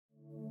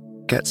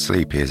Get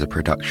Sleepy is a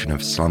production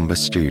of Slumber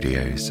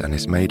Studios and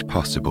is made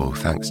possible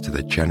thanks to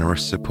the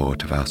generous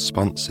support of our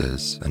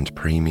sponsors and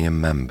premium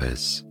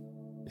members.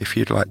 If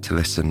you'd like to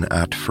listen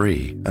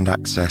ad-free and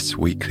access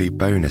weekly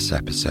bonus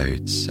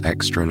episodes,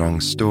 extra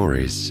long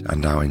stories,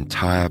 and our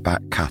entire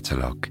back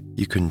catalogue,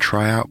 you can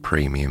try out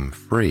Premium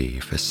free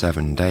for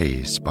 7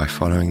 days by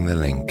following the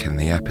link in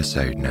the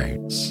episode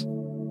notes.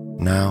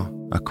 Now,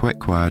 a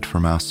quick word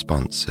from our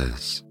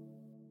sponsors.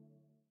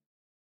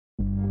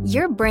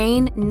 Your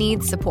brain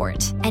needs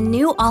support, and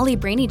new Ollie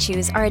Brainy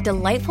Chews are a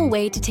delightful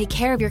way to take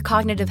care of your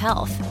cognitive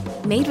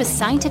health. Made with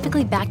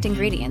scientifically backed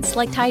ingredients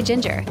like Thai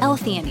ginger,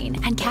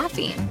 L-theanine, and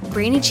caffeine,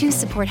 Brainy Chews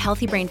support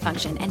healthy brain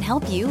function and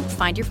help you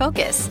find your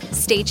focus,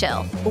 stay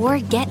chill, or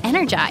get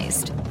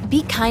energized.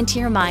 Be kind to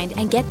your mind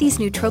and get these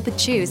nootropic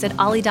chews at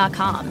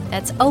ollie.com.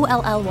 That's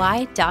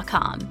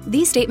OLLY.com.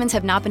 These statements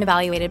have not been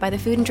evaluated by the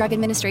Food and Drug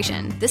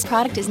Administration. This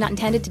product is not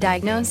intended to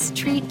diagnose,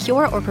 treat,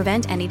 cure, or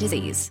prevent any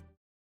disease.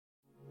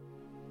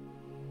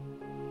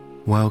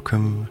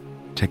 Welcome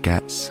to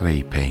Get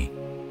Sleepy,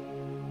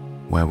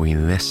 where we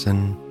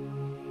listen,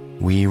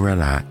 we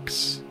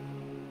relax,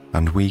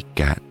 and we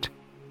get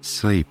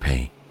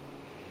sleepy.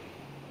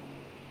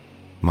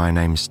 My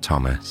name's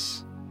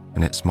Thomas,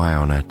 and it's my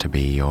honour to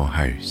be your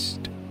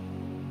host.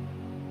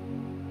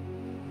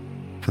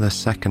 For the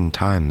second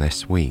time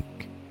this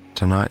week,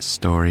 tonight's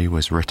story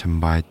was written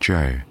by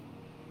Joe,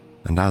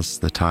 and as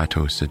the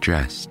title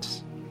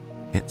suggests,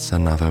 it's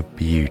another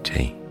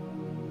beauty.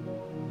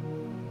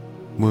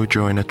 We'll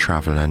join a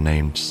traveller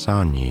named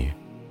Sanyu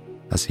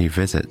as he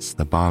visits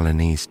the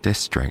Balinese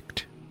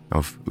district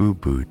of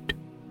Ubud,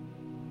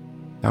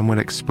 and will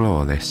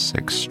explore this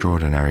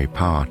extraordinary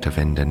part of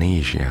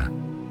Indonesia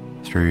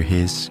through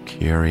his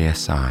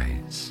curious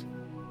eyes.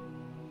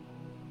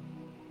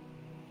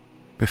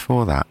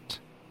 Before that,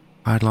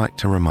 I'd like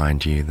to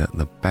remind you that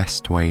the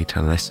best way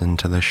to listen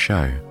to the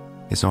show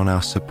is on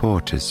our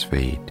supporters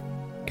feed,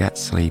 Get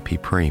Sleepy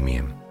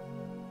Premium.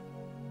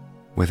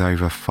 With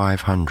over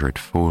 500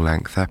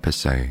 full-length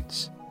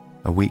episodes,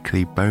 a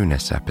weekly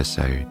bonus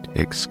episode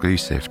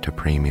exclusive to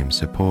premium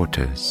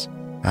supporters,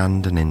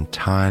 and an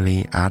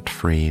entirely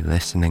ad-free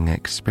listening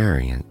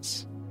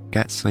experience,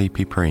 Get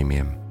Sleepy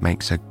Premium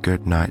makes a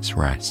good night's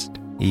rest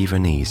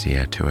even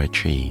easier to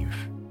achieve.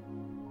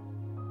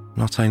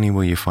 Not only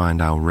will you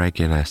find our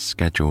regular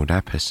scheduled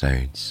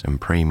episodes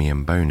and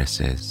premium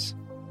bonuses,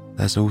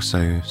 there's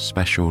also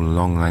special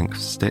long-length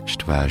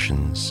stitched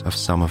versions of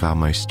some of our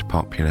most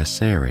popular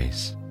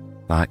series,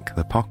 like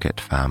The Pocket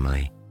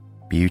Family,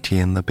 Beauty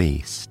and the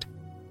Beast,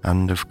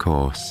 and of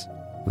course,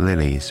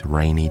 Lily's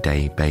Rainy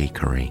Day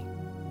Bakery.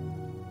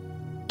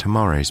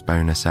 Tomorrow's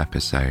bonus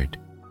episode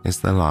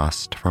is the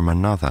last from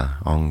another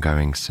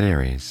ongoing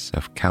series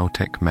of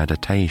Celtic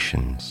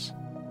meditations.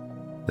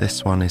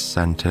 This one is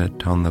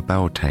centred on the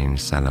Beltane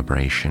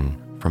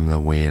celebration from the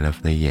Wheel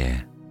of the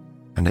Year,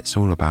 and it's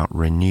all about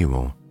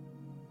renewal.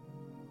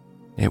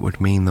 It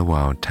would mean the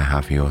world to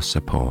have your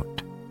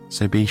support,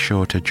 so be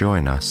sure to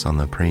join us on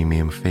the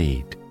premium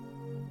feed.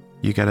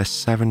 You get a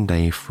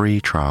 7-day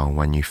free trial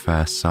when you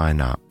first sign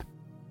up.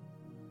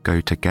 Go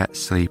to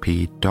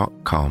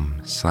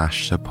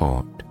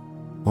getsleepy.com/support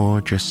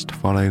or just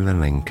follow the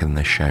link in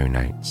the show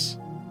notes.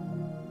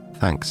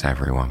 Thanks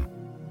everyone.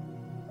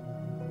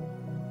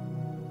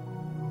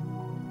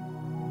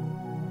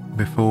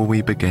 Before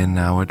we begin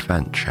our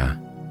adventure,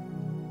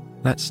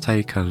 let's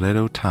take a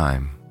little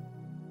time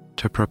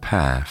to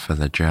prepare for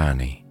the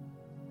journey.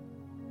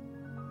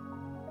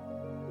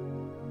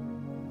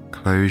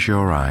 Close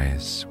your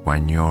eyes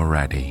when you're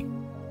ready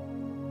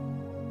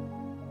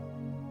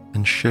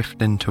and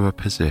shift into a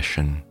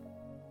position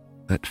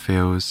that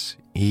feels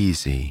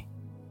easy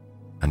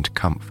and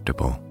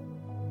comfortable.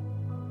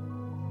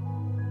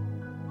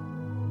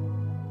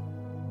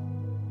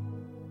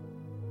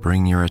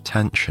 Bring your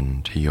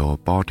attention to your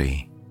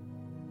body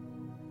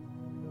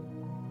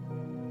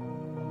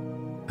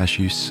as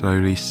you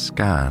slowly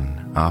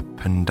scan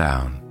up and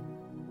down.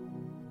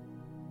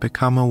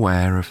 Become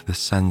aware of the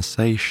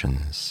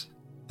sensations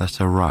that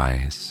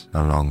arise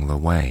along the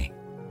way.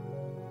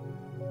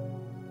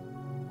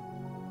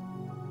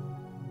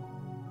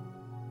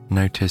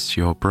 Notice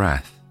your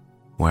breath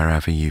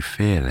wherever you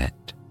feel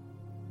it,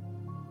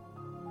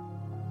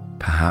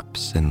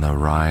 perhaps in the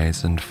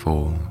rise and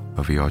fall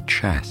of your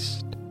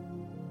chest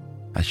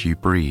as you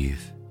breathe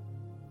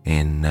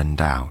in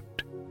and out.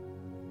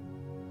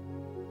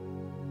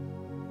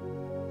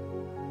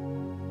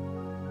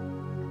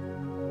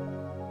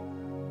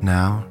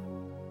 Now,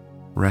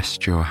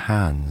 rest your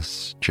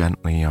hands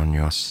gently on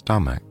your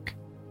stomach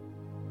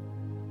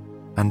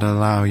and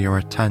allow your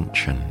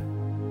attention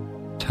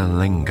to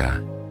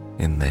linger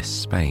in this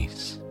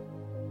space.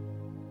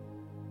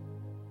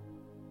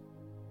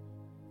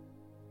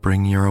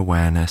 Bring your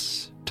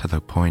awareness to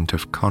the point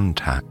of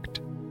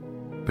contact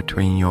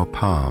between your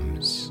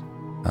palms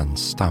and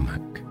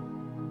stomach.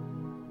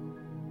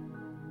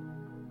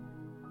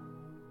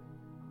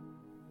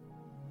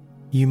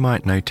 You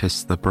might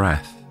notice the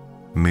breath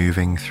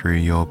moving through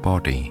your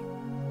body,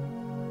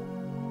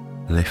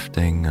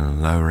 lifting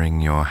and lowering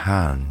your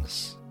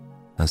hands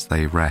as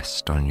they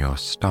rest on your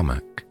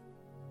stomach.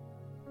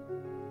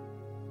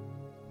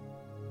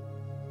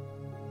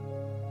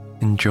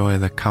 Enjoy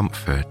the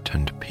comfort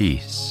and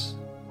peace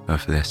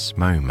of this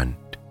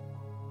moment.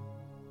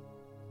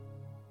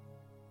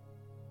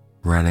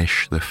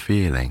 Relish the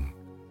feeling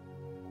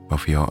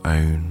of your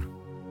own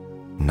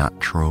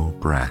natural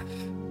breath.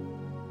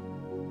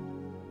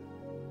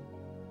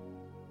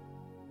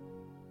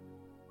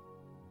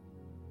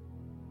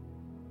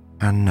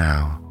 And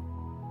now,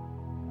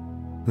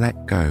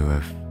 let go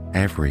of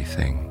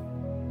everything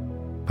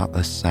but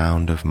the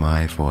sound of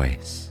my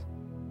voice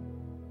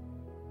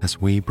as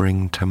we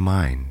bring to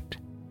mind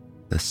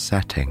the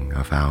setting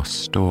of our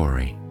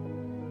story,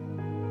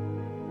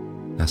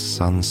 a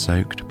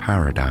sun-soaked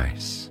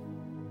paradise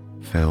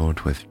filled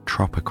with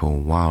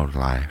tropical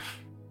wildlife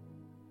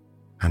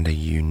and a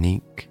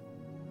unique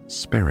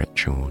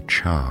spiritual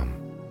charm.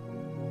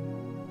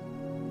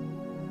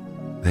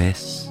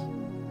 This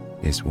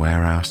is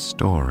where our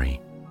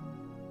story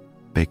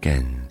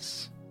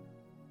begins.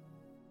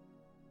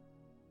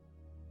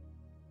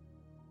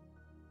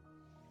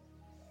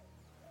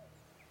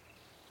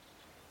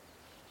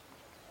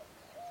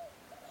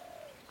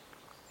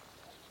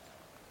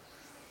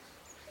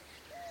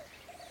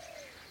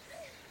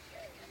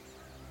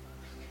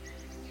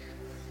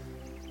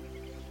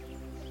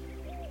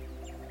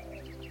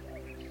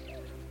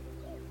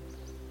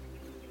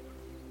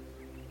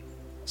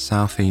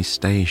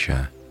 Southeast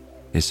Asia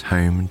is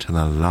home to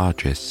the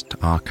largest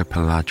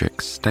archipelagic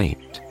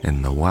state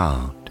in the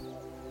world.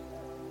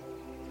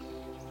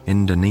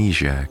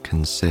 Indonesia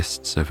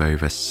consists of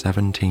over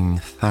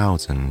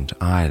 17,000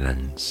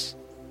 islands,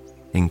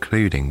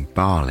 including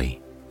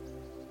Bali,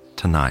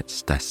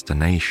 tonight's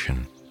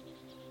destination.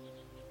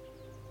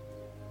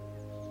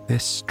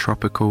 This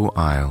tropical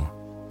isle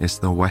is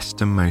the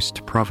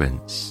westernmost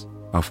province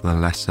of the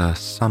Lesser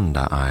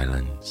Sunda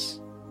Islands.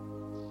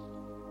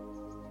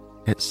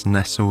 It's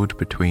nestled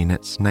between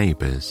its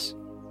neighbours,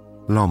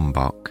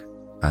 Lombok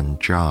and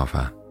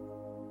Java.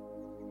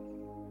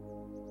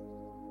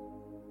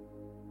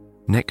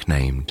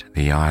 Nicknamed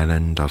the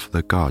Island of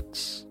the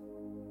Gods,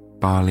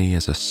 Bali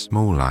is a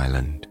small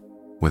island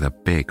with a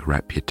big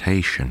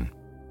reputation.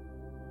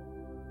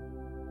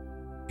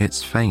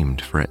 It's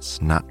famed for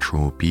its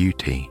natural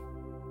beauty.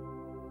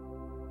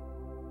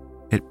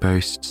 It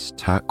boasts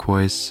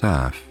turquoise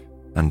surf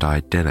and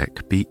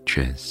idyllic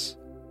beaches,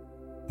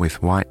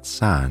 with white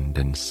sand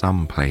in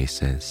some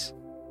places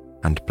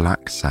and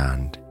black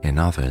sand in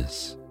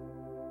others.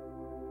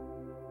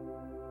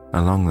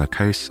 Along the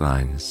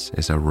coastlines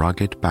is a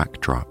rugged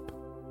backdrop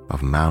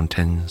of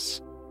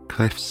mountains,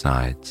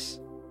 cliffsides,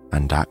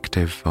 and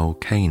active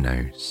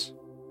volcanoes.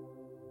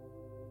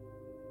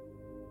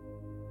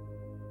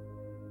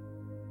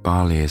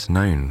 Bali is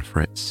known for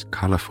its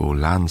colourful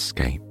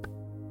landscape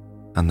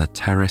and the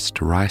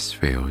terraced rice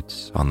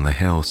fields on the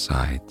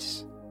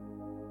hillsides.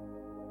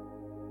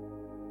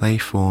 They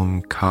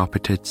form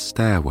carpeted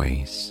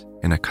stairways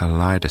in a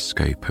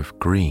kaleidoscope of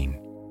green,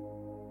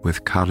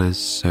 with colours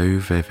so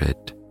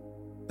vivid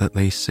that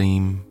they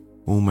seem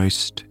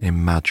almost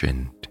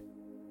imagined.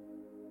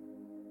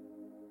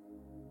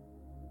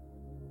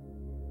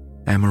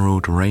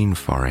 Emerald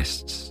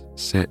rainforests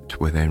sit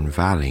within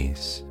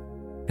valleys,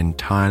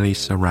 entirely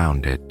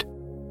surrounded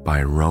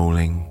by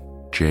rolling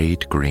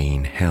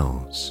jade-green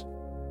hills.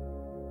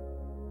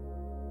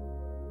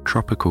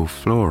 Tropical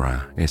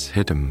flora is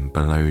hidden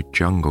below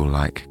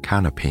jungle-like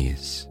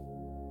canopies,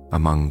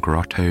 among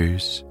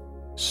grottos,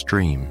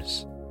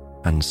 streams,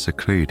 and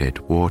secluded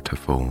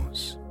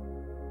waterfalls.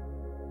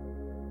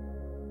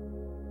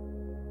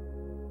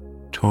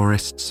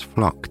 Tourists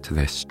flock to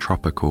this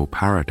tropical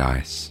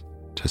paradise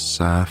to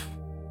surf,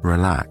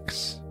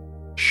 relax,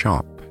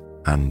 shop,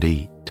 and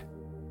eat.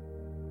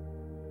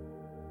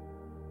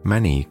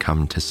 Many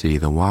come to see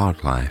the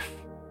wildlife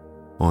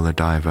or the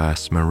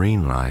diverse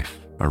marine life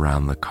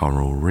around the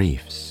coral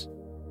reefs.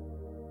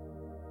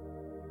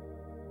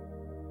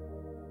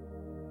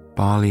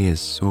 Bali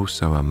is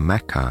also a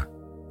mecca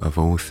of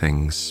all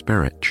things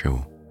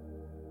spiritual,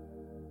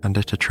 and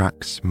it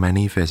attracts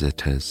many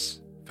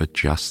visitors for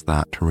just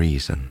that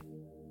reason.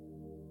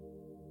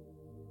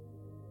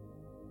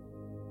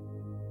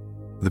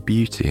 The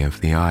beauty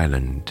of the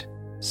island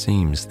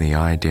seems the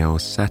ideal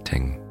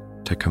setting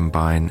to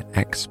combine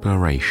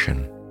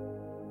exploration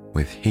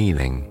with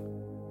healing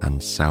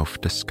and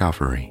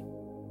self-discovery.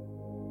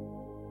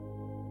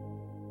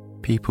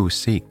 People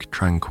seek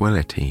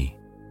tranquility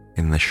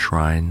in the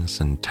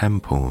shrines and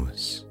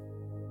temples,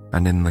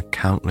 and in the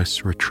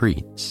countless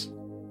retreats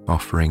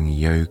offering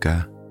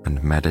yoga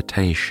and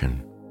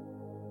meditation.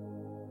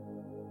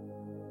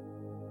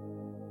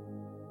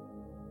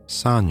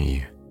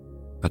 Sanyu,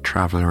 a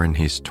traveller in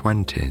his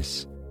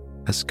 20s,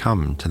 has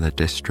come to the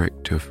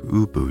district of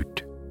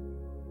Ubud,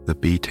 the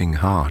beating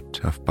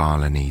heart of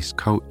Balinese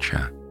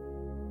culture.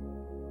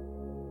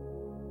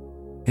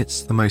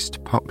 It's the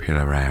most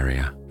popular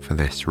area for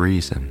this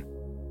reason,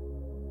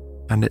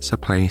 and it's a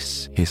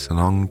place he's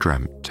long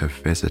dreamt of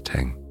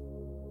visiting.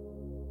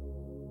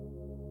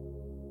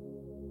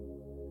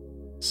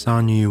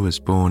 Sanyu was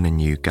born in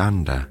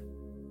Uganda,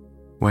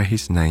 where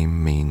his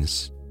name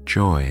means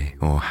joy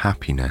or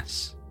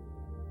happiness.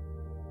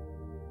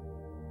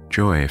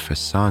 Joy for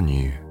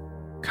Sanyu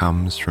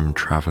comes from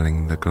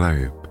travelling the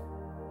globe,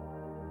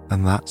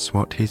 and that's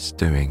what he's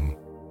doing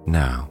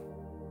now.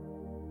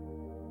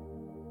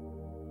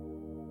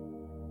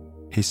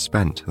 He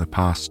spent the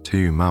past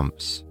 2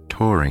 months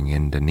touring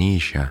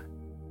Indonesia,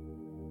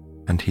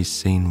 and he's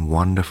seen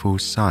wonderful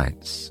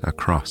sights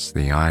across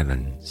the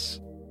islands.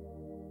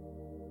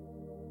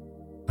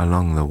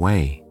 Along the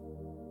way,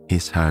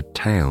 he's heard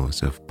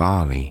tales of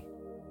Bali,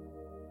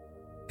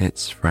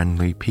 its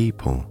friendly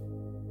people,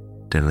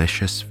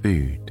 delicious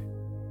food,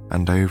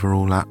 and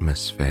overall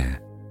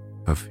atmosphere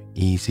of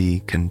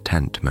easy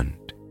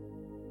contentment.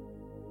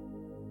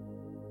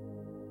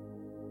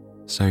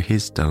 So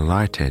he's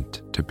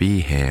delighted to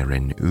be here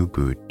in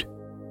Ubud,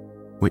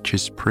 which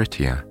is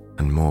prettier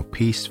and more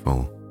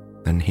peaceful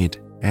than he'd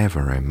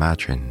ever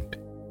imagined.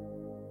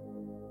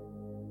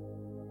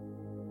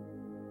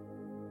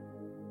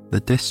 The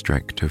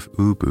district of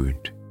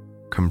Ubud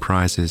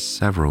comprises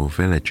several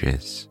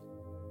villages,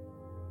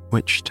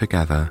 which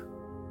together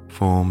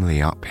form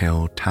the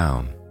uphill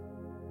town.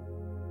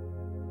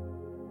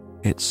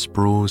 It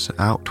sprawls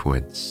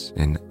outwards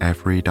in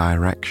every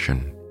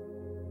direction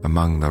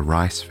among the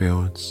rice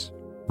fields,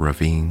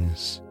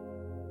 ravines,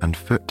 and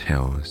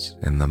foothills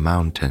in the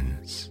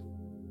mountains.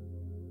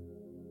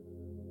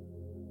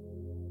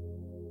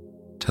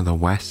 To the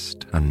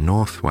west and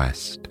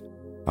northwest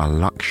are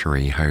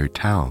luxury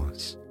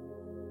hotels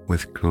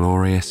with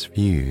glorious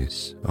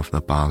views of the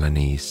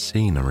Balinese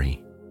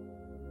scenery.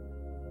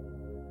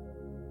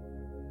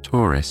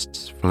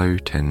 Tourists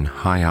float in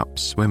high-up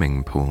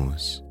swimming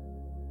pools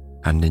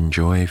and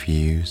enjoy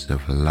views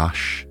of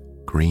lush,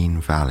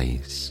 green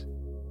valleys.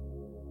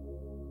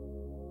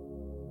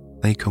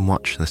 They can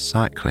watch the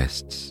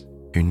cyclists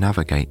who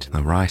navigate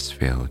the rice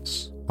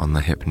fields on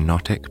the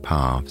hypnotic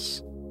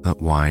paths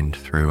that wind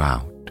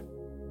throughout.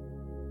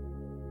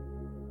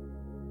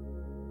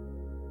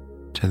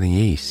 To the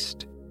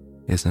east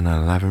is an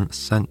 11th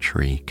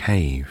century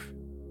cave.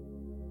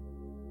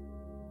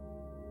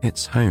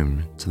 It's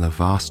home to the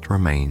vast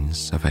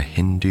remains of a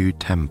Hindu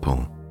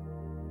temple,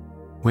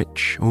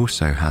 which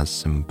also has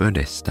some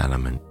Buddhist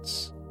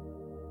elements.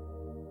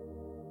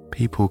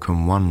 People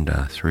can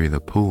wander through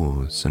the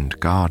pools and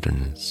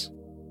gardens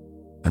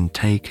and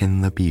take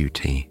in the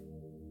beauty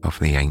of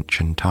the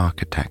ancient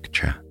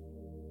architecture.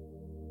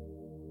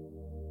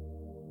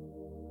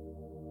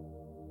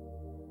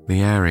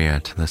 The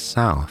area to the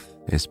south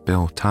is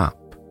built up,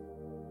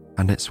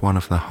 and it's one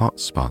of the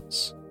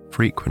hotspots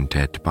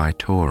frequented by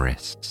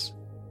tourists.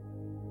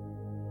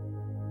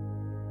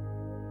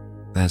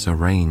 There's a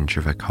range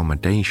of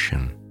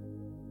accommodation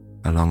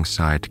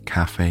alongside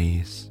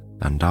cafes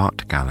and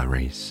art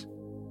galleries.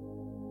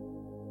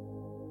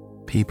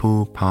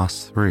 People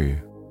pass through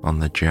on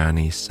the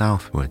journey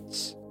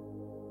southwards,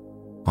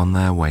 on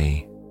their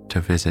way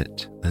to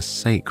visit the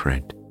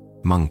sacred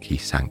monkey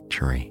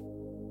sanctuary.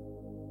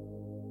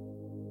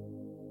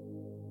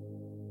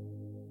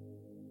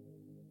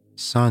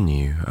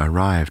 Sanyu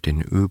arrived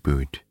in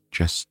Ubud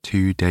just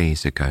 2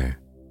 days ago.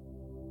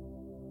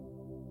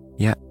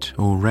 Yet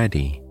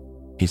already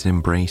he's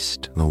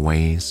embraced the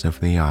ways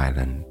of the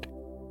island.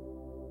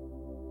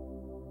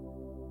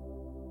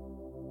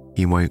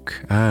 He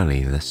woke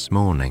early this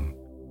morning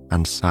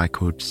and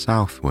cycled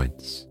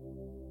southwards,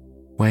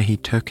 where he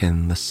took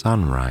in the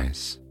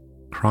sunrise,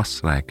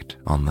 cross-legged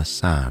on the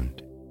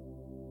sand.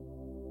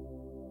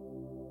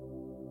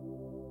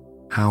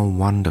 How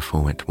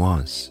wonderful it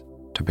was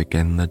to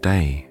begin the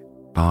day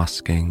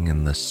basking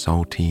in the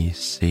salty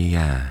sea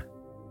air,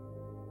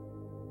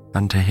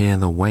 and to hear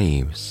the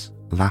waves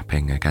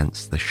lapping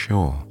against the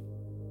shore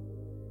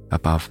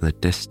above the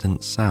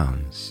distant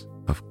sounds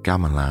of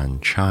gamelan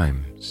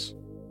chimes.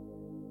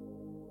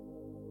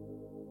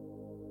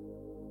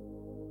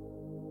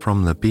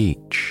 From the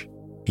beach,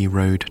 he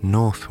rode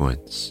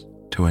northwards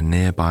to a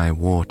nearby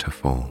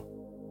waterfall,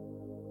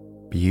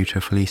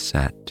 beautifully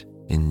set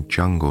in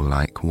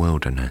jungle-like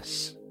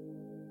wilderness.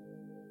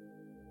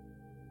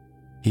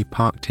 He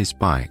parked his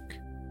bike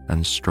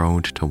and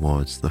strolled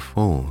towards the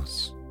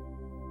falls.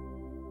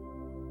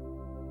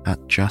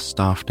 At just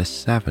after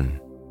 7,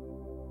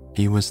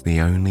 he was the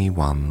only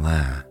one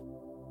there.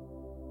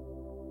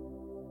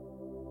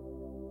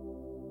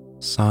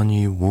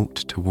 Sanyu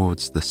walked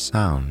towards the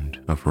sound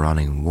of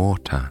running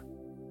water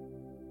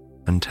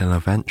until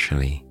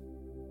eventually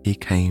he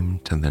came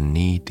to the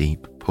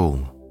knee-deep pool.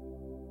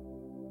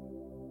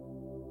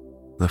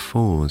 The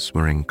falls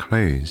were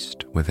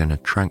enclosed within a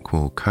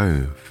tranquil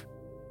cove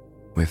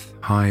with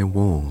high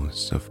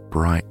walls of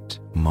bright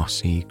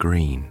mossy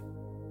green.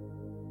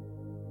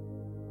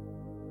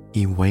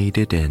 He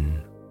waded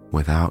in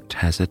without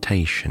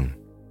hesitation,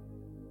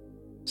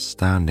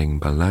 standing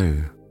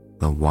below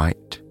the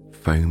white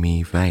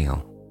foamy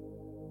veil.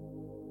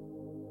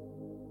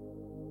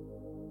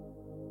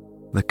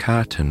 The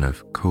curtain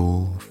of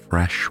cool,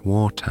 fresh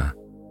water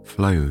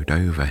flowed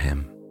over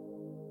him.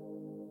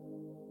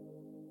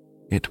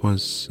 It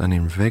was an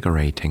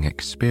invigorating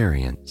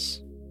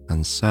experience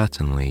and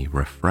certainly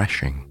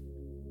refreshing.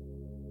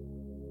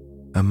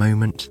 A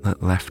moment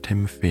that left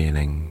him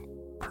feeling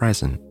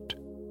present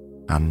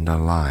and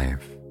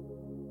alive.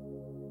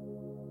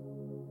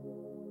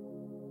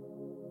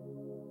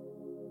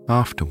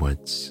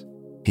 Afterwards,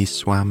 he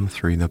swam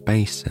through the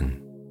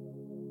basin.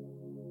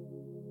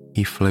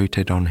 He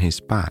floated on his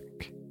back,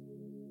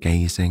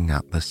 gazing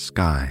at the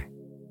sky,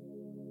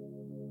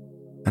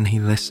 and he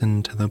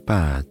listened to the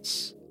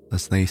birds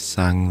as they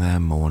sang their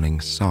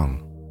morning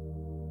song.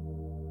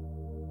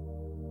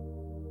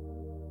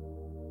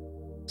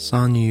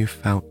 Sanyu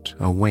felt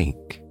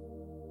awake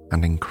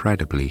and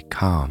incredibly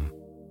calm.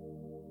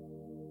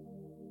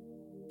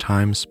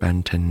 Time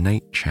spent in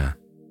nature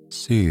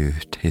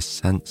soothed his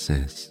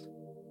senses,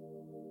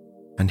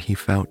 and he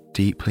felt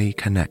deeply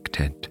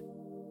connected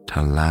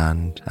to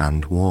land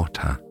and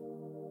water.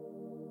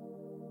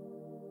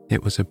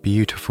 It was a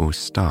beautiful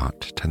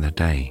start to the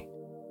day.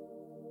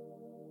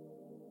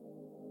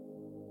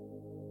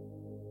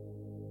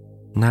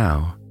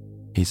 Now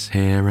he's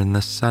here in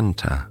the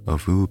center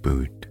of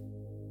Ubud,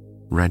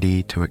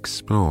 ready to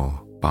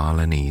explore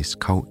Balinese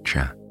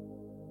culture.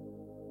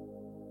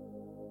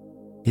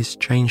 He's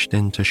changed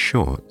into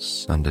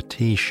shorts and a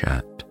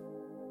t-shirt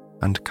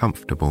and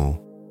comfortable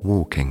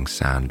walking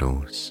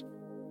sandals.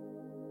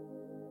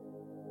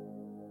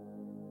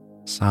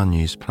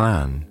 Sanyu's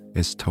plan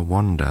is to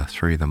wander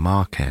through the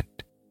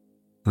market,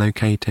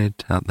 located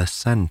at the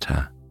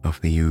center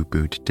of the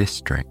Ubud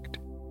district.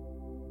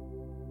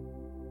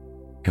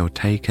 He'll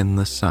take in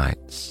the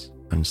sights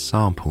and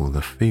sample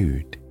the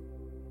food,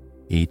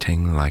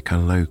 eating like a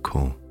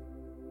local.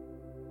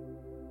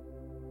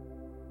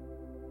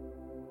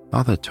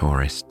 Other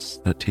tourists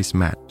that he's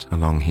met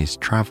along his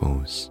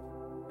travels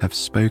have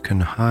spoken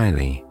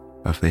highly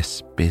of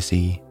this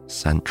busy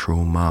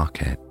central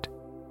market.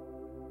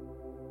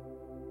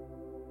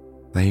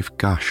 They've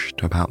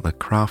gushed about the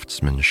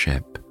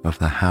craftsmanship of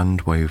the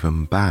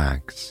hand-woven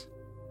bags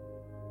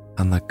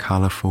and the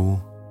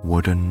colourful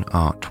wooden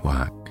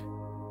artwork.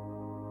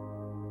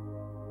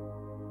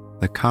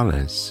 The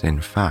colours, in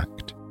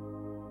fact,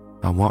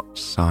 are what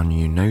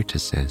Sanyu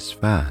notices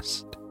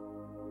first.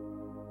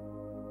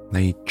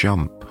 They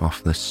jump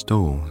off the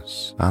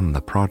stalls and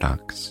the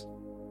products.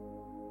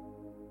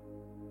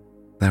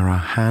 There are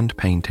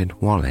hand-painted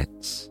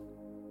wallets,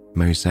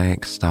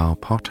 mosaic-style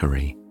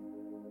pottery,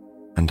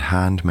 and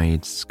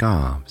handmade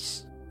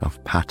scarves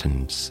of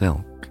patterned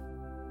silk.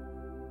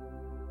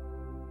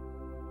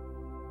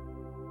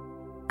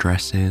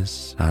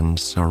 Dresses and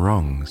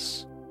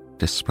sarongs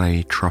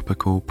display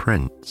tropical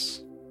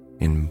prints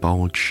in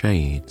bold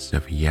shades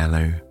of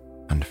yellow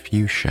and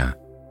fuchsia.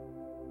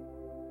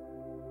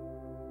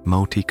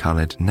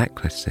 Multicolored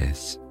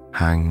necklaces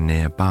hang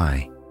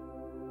nearby,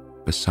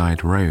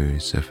 beside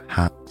rows of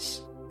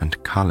hats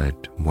and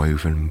colored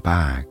woven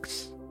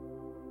bags.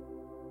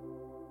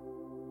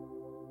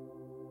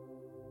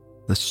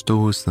 The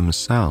stalls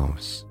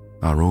themselves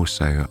are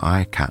also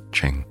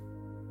eye-catching.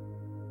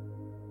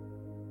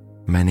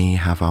 Many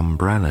have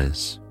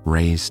umbrellas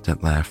raised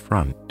at their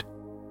front,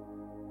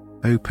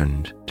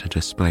 opened to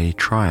display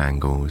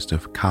triangles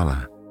of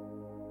colour.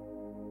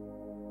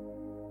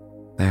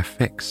 They're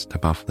fixed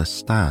above the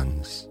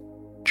stands,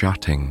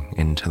 jutting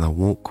into the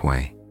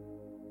walkway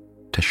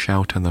to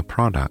shelter the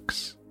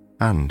products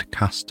and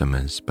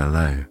customers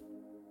below.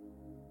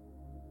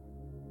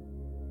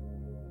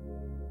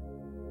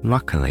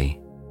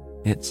 Luckily,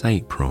 it's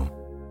April,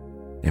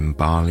 in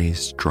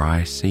Bali's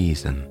dry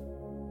season,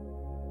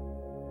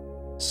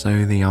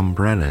 so the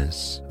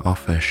umbrellas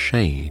offer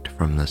shade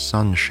from the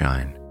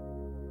sunshine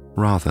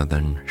rather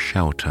than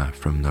shelter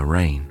from the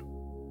rain.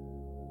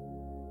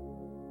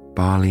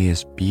 Bali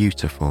is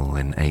beautiful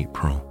in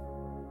April,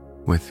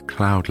 with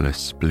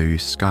cloudless blue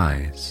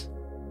skies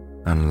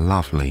and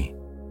lovely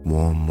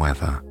warm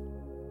weather.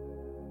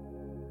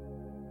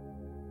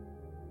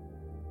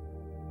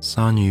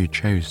 Sanyu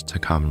chose to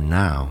come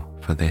now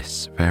for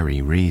this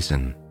very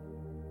reason.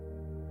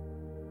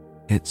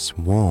 It's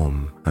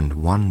warm and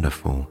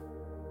wonderful,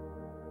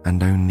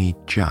 and only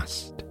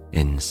just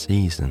in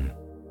season.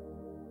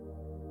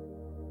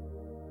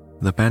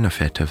 The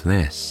benefit of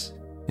this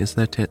is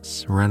that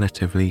it's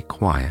relatively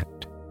quiet.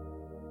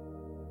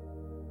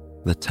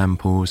 The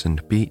temples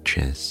and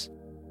beaches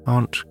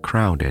aren't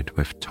crowded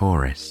with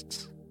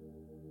tourists,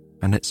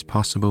 and it's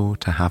possible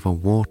to have a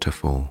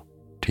waterfall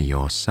to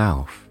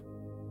yourself.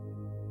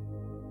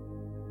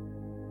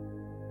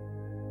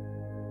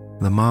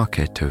 The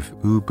market of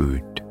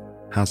Ubud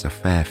has a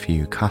fair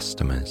few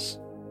customers,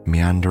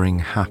 meandering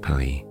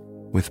happily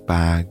with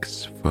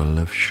bags full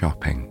of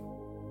shopping.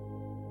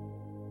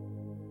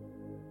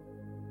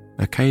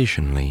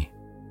 Occasionally,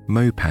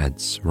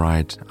 mopeds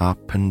ride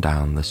up and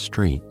down the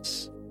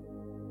streets,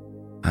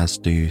 as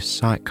do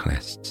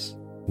cyclists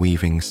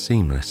weaving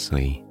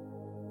seamlessly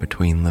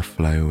between the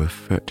flow of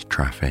foot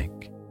traffic.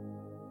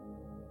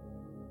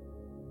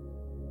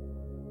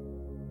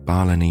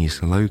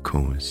 Balinese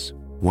locals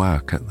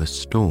work at the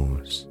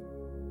stalls,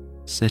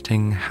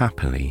 sitting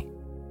happily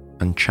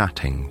and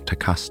chatting to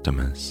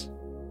customers.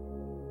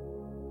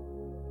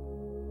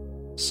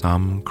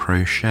 Some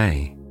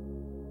crochet,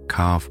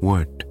 carve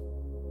wood,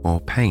 or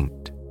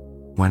paint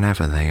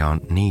whenever they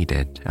aren't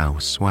needed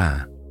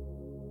elsewhere.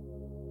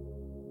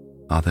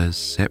 Others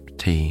sip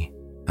tea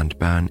and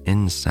burn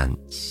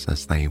incense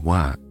as they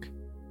work,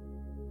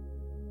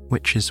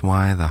 which is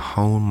why the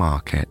whole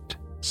market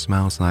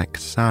smells like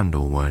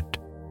sandalwood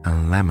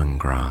and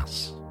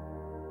lemongrass.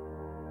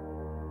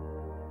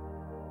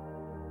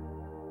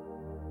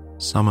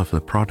 Some of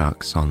the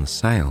products on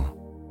sale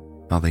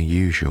are the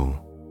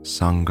usual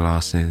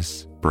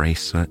sunglasses,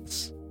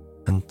 bracelets,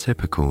 and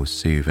typical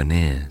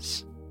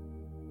souvenirs,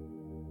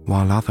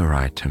 while other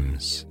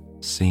items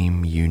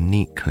seem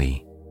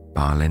uniquely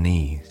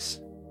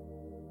Balinese.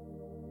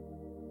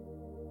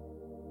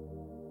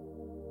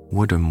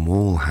 Wooden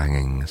wall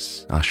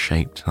hangings are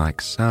shaped like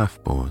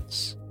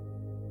surfboards,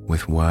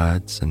 with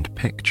words and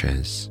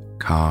pictures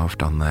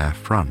carved on their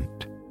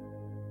front.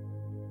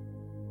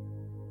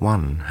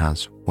 One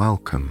has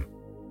 "Welcome"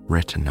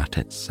 written at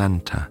its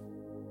center,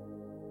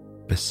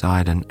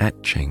 beside an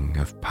etching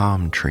of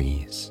palm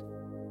trees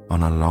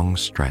on a long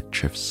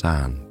stretch of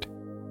sand.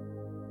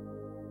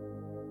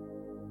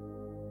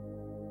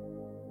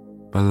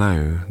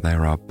 Below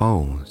there are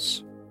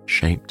bowls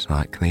shaped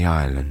like the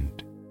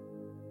island.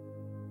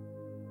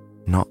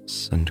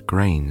 Knots and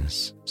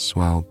grains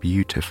swell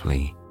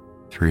beautifully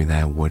through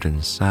their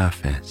wooden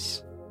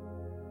surface.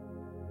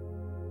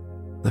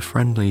 The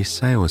friendly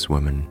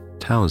saleswoman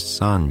tells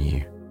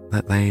Sanyu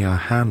that they are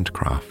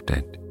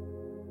handcrafted,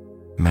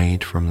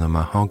 made from the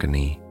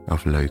mahogany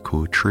of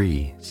local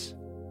trees.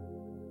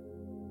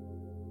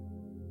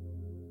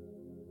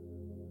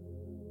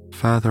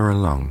 Further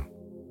along,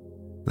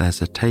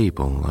 there's a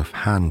table of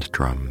hand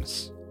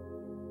drums.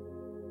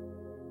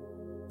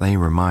 They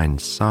remind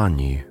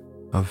Sanyu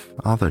of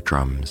other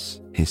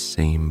drums he's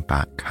seen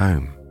back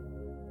home.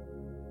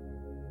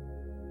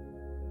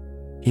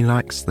 He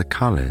likes the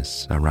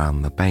colours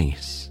around the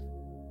base.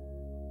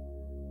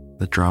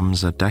 The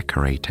drums are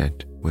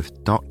decorated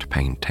with dot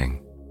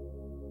painting.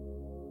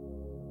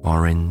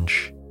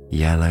 Orange,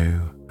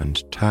 yellow,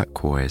 and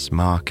turquoise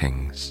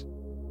markings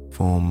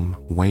form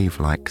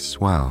wave-like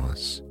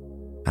swells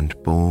and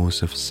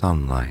balls of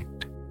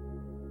sunlight.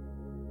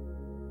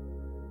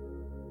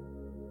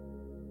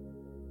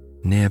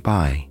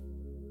 Nearby,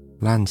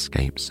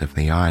 landscapes of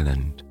the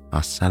island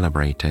are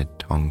celebrated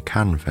on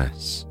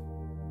canvas,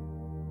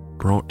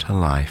 brought to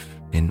life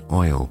in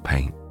oil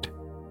paint.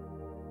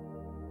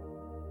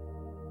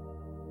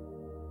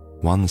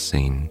 One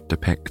scene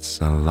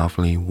depicts a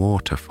lovely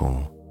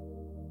waterfall,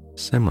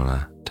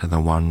 similar to the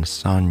one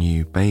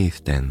Sanyu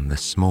bathed in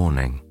this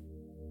morning.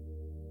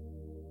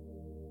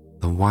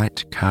 The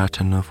white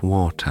curtain of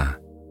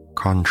water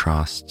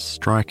contrasts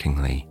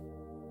strikingly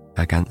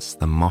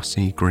against the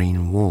mossy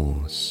green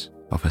walls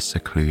of a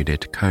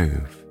secluded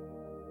cove.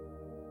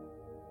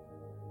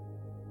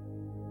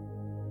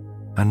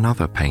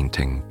 Another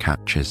painting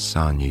catches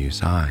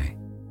Sanyu's eye,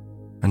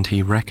 and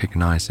he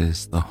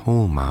recognizes the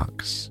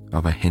hallmarks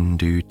of a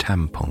Hindu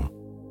temple.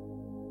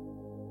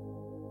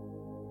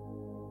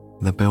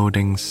 The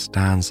building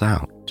stands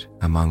out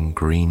among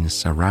green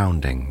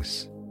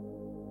surroundings,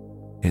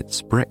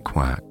 its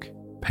brickwork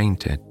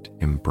painted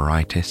in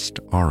brightest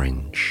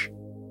orange.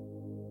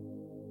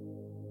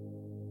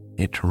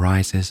 It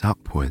rises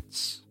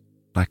upwards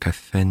like a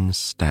thin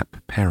step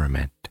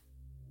pyramid.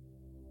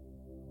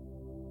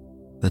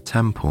 The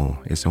temple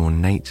is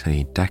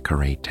ornately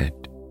decorated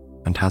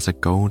and has a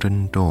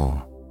golden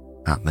door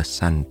at the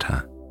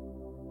center.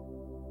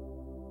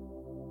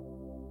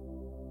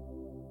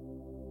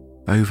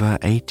 Over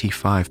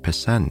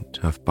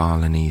 85% of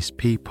Balinese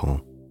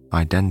people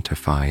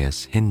identify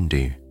as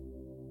Hindu,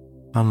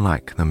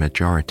 unlike the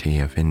majority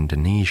of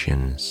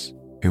Indonesians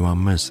who are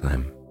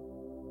Muslim.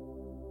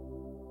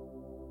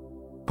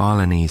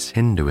 Balinese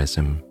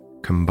Hinduism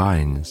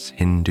combines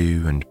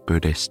Hindu and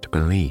Buddhist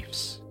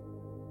beliefs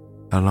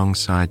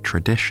alongside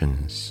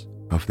traditions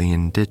of the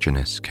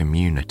indigenous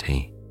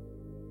community.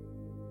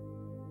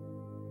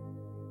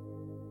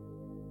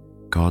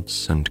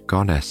 Gods and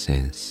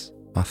goddesses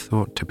are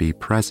thought to be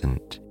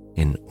present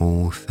in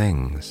all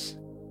things,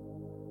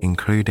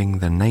 including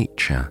the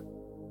nature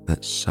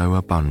that's so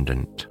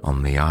abundant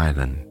on the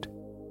island.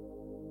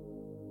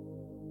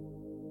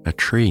 A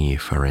tree,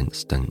 for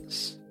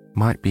instance,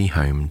 might be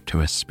home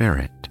to a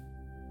spirit,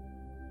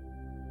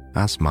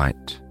 as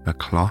might a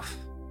cloth,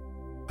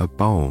 a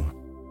bowl,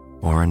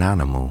 or an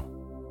animal.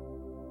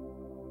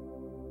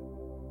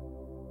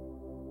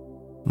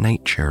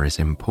 Nature is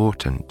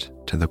important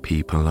to the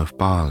people of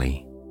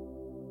Bali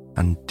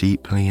and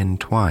deeply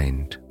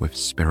entwined with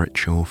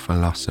spiritual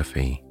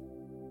philosophy.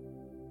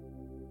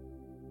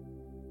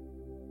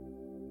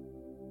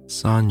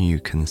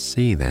 Sanyu can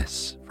see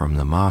this from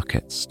the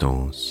market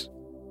stalls.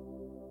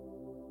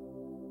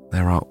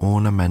 There are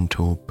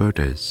ornamental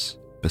Buddhas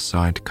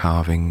beside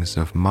carvings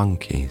of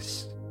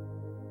monkeys.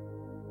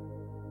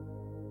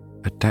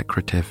 A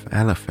decorative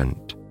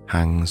elephant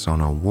hangs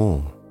on a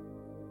wall.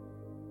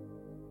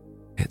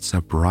 It's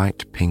a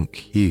bright pink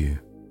hue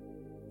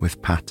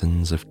with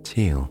patterns of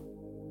teal.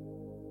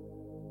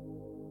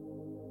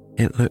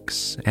 It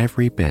looks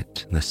every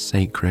bit the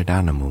sacred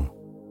animal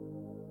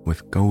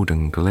with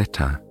golden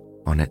glitter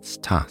on its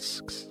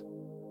tusks.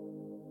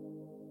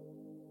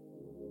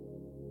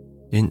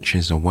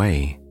 Inches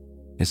away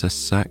is a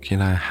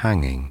circular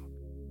hanging,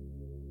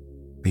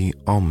 the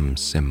Om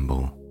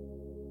symbol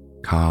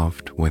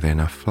carved within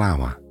a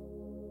flower.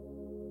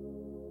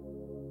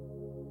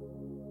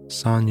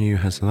 Sanyu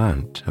has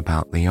learnt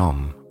about the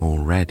Om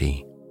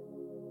already.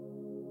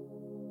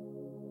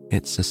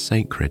 It's a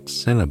sacred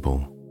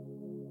syllable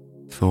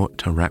thought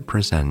to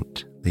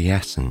represent the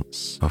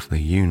essence of the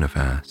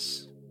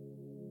universe.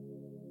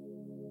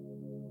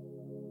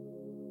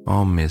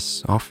 Om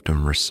is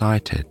often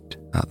recited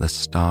at the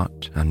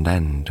start and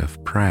end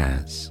of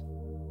prayers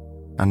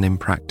and in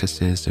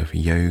practices of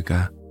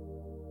yoga,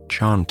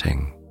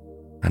 chanting,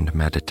 and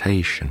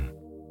meditation.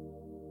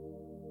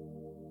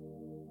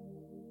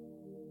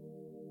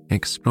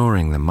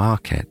 Exploring the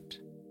market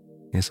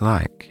is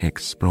like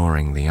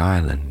exploring the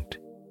island.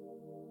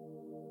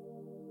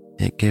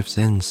 It gives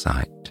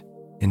insight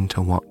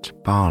into what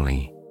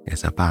Bali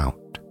is about.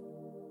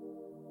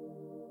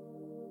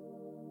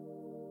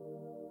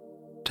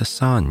 To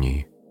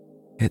Sanyu,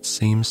 it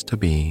seems to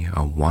be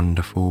a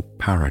wonderful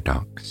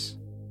paradox.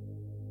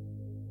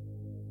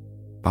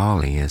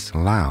 Bali is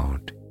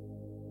loud,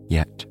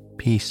 yet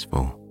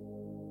peaceful,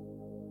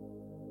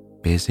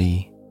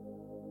 busy,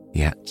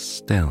 yet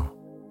still.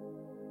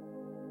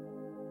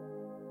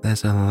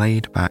 There's a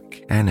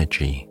laid-back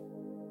energy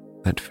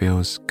that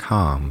feels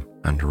calm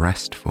and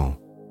restful,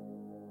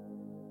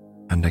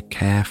 and a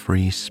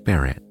carefree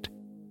spirit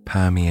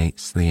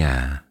permeates the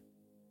air.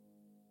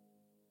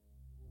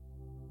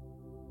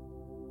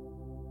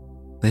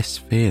 This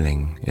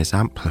feeling is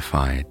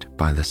amplified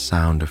by the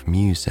sound of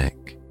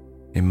music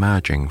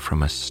emerging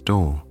from a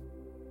stall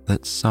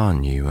that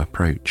Sanyu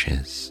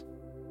approaches.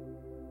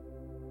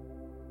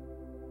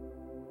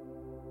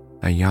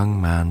 A young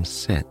man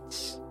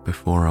sits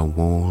before a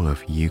wall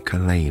of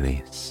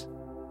ukuleles.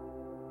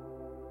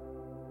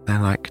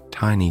 They're like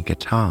tiny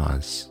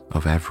guitars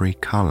of every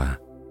colour.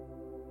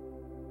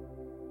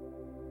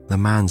 The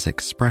man's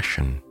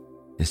expression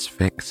is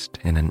fixed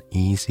in an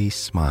easy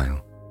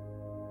smile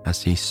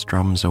as he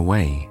strums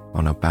away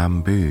on a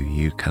bamboo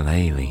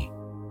ukulele.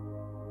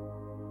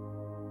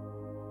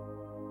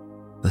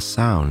 The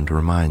sound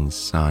reminds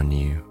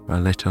Sanyu a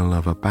little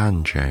of a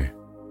banjo,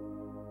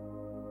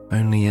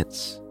 only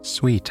it's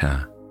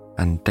sweeter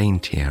and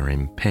daintier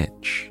in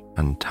pitch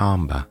and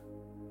timbre.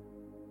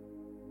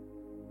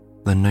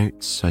 The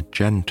notes are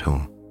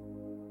gentle,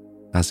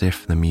 as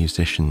if the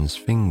musician's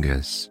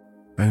fingers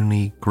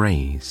only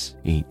graze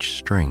each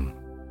string.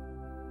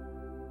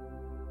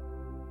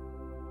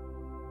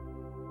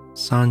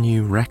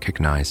 Sanyu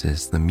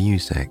recognizes the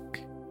music.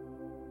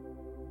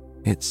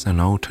 It's an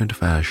altered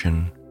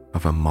version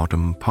of a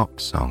modern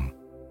pop song.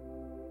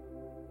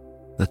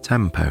 The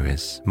tempo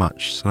is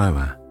much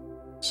slower,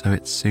 so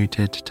it's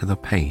suited to the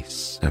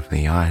pace of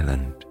the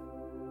island.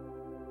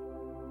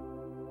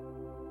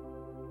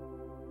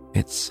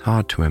 It's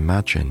hard to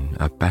imagine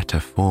a better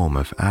form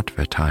of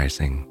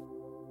advertising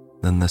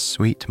than the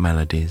sweet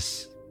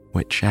melodies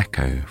which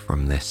echo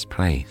from this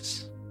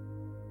place.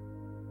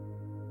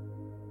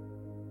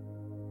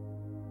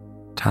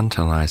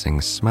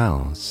 Tantalizing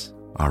smells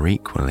are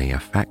equally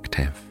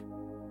effective,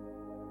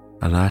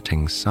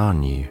 alerting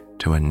Sanyu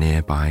to a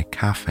nearby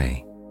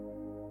cafe.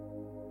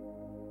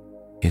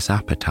 His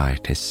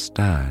appetite is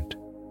stirred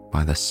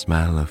by the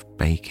smell of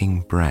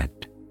baking bread,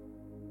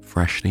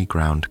 freshly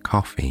ground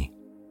coffee,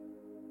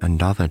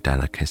 and other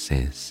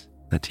delicacies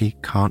that he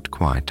can't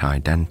quite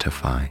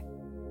identify.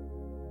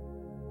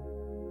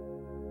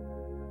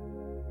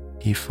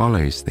 He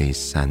follows these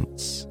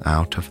scents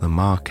out of the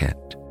market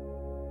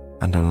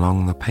and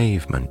along the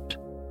pavement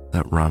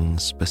that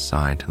runs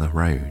beside the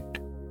road.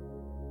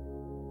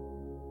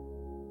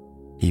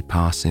 He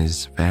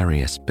passes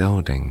various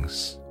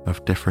buildings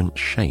of different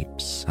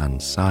shapes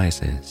and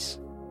sizes.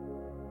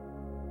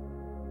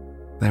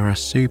 There are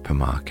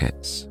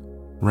supermarkets,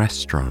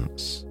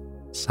 restaurants,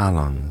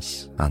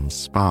 salons, and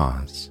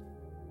spas.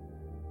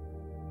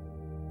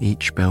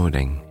 Each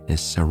building is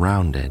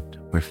surrounded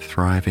with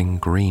thriving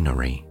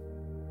greenery.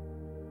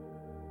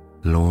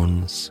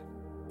 Lawns,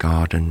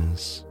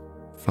 gardens,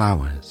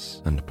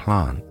 flowers, and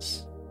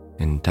plants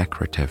in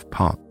decorative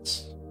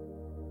pots.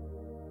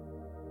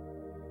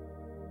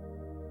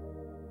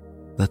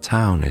 The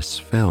town is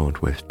filled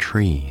with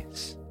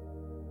trees.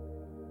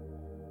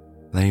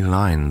 They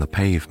line the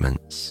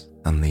pavements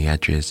and the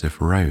edges of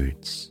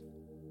roads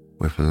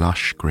with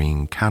lush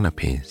green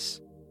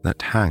canopies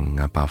that hang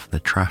above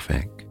the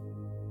traffic.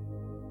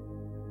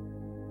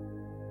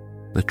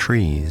 The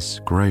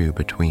trees grow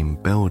between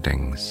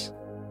buildings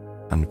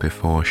and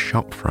before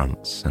shop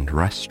fronts and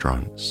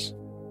restaurants,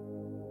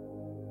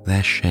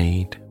 their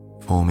shade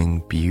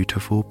forming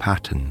beautiful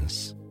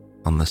patterns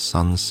on the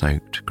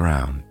sun-soaked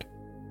ground.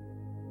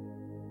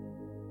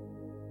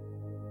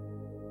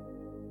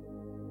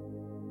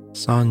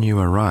 Sanyu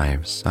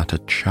arrives at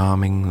a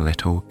charming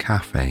little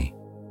cafe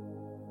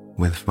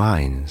with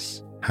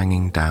vines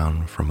hanging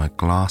down from a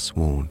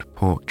glass-walled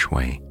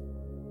porchway.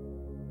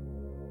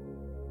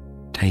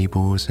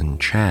 Tables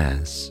and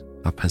chairs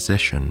are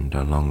positioned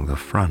along the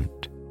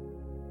front,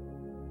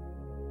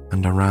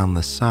 and around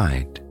the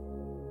side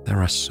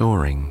there are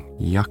soaring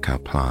yucca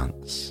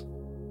plants.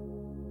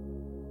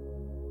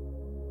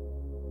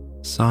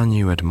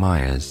 Sanyu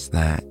admires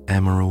their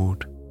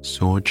emerald,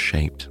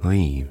 sword-shaped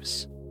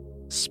leaves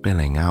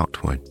spilling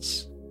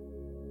outwards.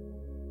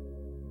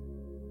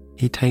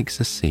 He takes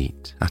a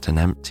seat at an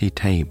empty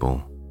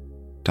table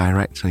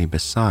directly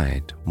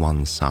beside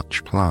one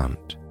such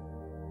plant.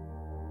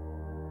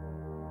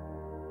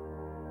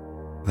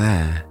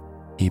 There,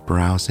 he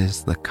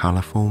browses the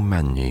colourful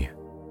menu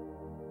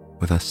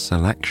with a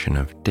selection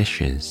of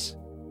dishes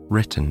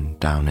written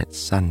down its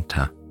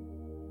centre.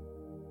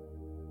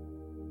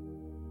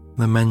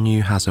 The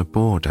menu has a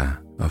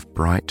border of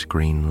bright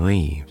green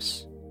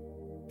leaves,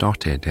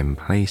 dotted in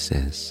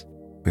places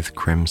with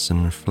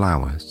crimson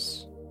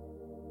flowers.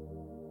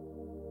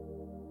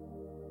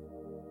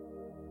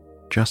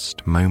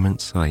 Just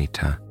moments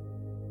later,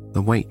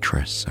 the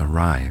waitress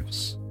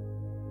arrives.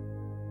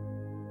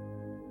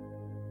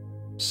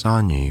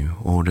 Sanyu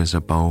orders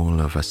a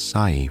bowl of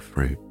acai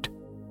fruit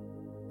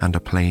and a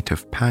plate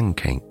of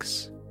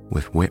pancakes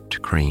with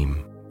whipped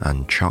cream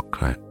and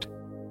chocolate.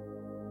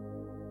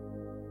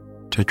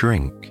 To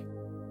drink,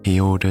 he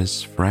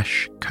orders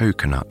fresh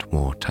coconut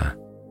water,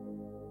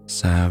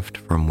 served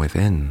from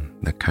within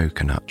the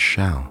coconut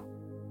shell.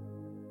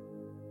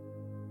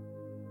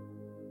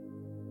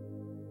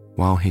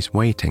 While he's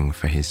waiting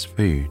for his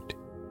food,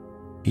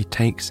 he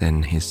takes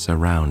in his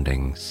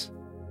surroundings,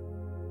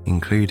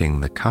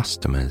 including the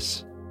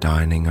customers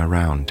dining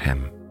around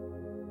him.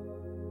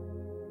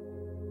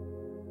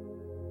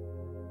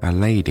 A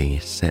lady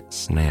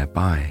sits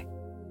nearby,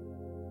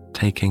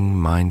 taking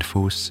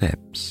mindful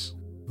sips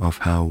of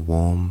her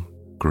warm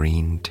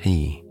green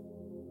tea.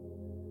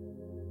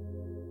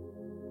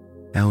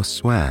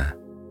 Elsewhere,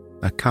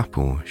 a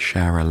couple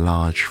share a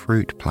large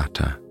fruit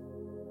platter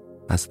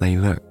as they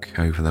look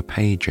over the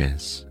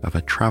pages of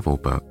a travel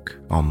book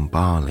on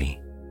Bali.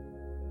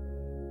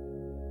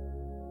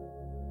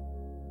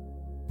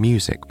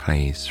 Music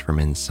plays from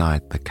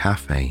inside the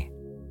cafe.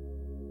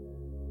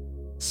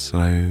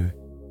 Slow,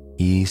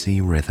 easy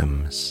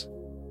rhythms,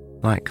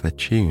 like the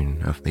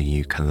tune of the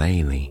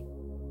ukulele.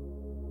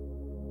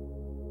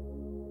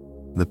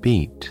 The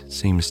beat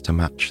seems to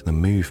match the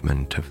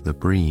movement of the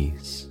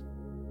breeze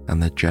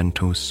and the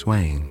gentle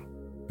swaying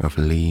of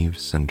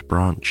leaves and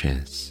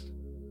branches.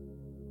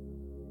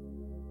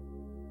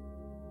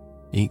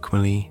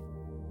 Equally,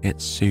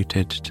 it's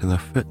suited to the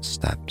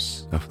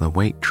footsteps of the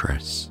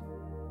waitress,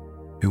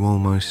 who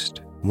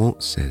almost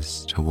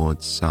waltzes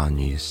towards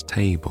Sanyu's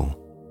table.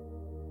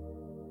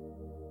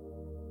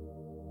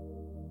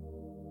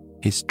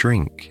 His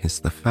drink is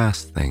the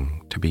first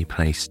thing to be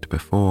placed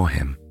before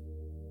him,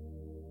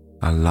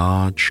 a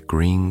large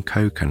green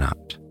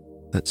coconut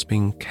that's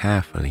been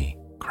carefully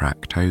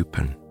cracked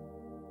open.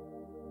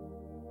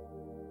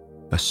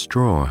 A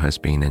straw has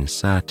been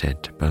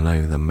inserted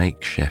below the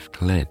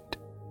makeshift lid,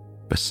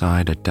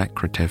 beside a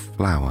decorative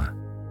flower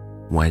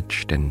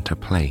wedged into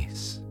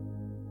place.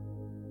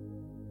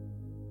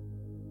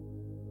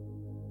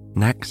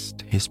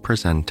 Next, he's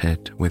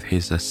presented with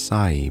his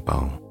acai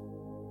bowl.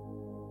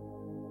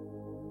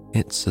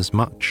 It's as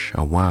much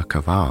a work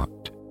of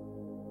art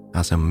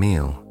as a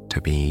meal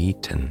to be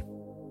eaten.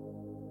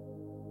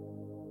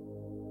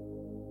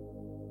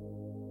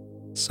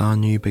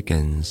 Sanyu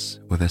begins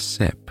with a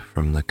sip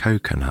from the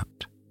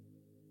coconut,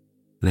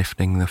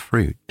 lifting the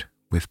fruit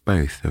with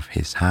both of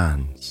his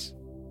hands.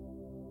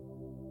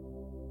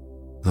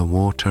 The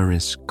water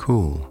is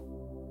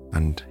cool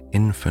and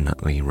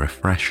infinitely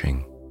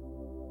refreshing.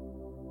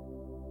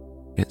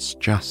 It's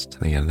just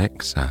the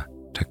elixir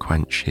to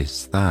quench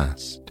his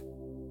thirst.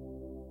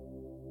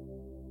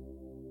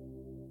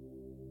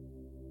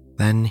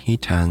 Then he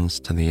turns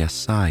to the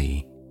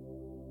acai,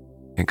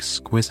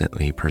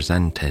 exquisitely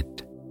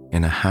presented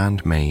in a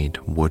handmade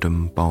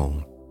wooden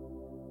bowl.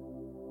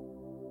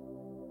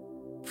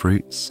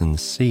 Fruits and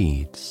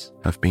seeds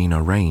have been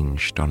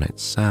arranged on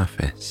its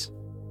surface,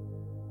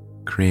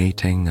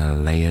 creating a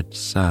layered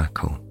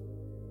circle.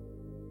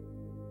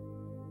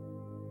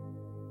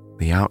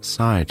 The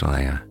outside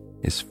layer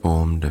is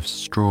formed of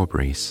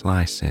strawberry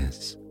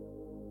slices.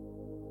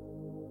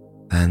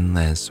 Then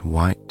there's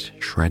white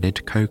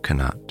shredded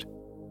coconut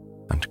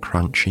and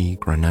crunchy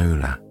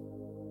granola.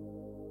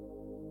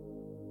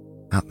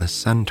 At the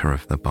center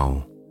of the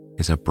bowl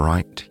is a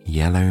bright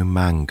yellow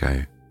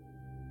mango,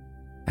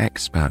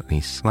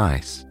 expertly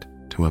sliced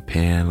to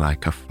appear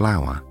like a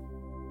flower.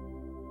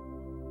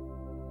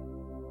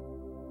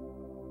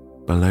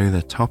 Below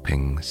the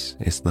toppings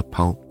is the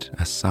pulped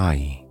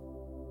acai,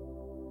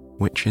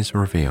 which is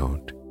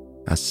revealed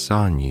as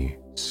Sanyu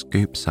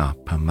scoops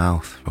up a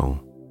mouthful.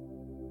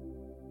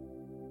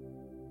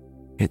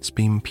 It's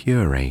been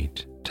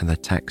pureed to the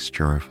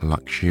texture of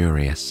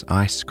luxurious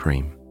ice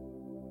cream,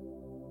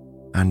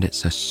 and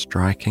it's a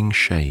striking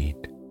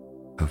shade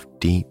of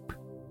deep,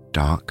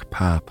 dark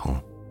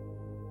purple.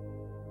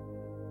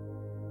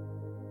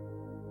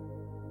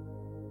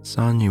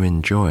 Sanyu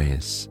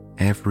enjoys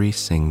every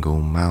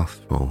single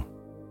mouthful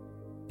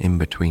in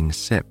between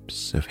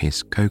sips of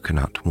his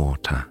coconut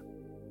water.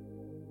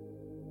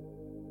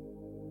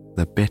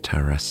 The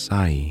bitter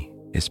acai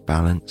is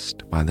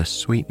balanced by the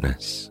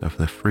sweetness of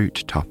the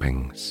fruit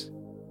toppings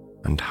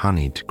and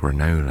honeyed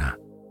granola.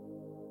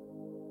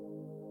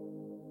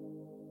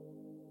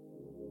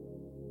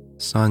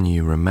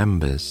 Sanyu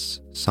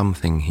remembers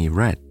something he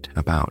read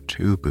about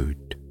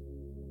Ubud.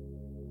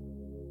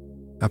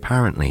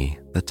 Apparently,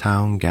 the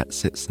town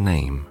gets its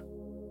name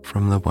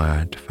from the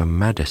word for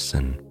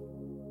medicine.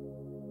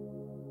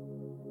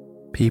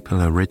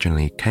 People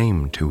originally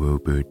came to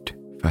Ubud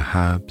for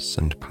herbs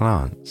and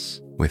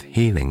plants with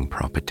healing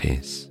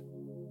properties.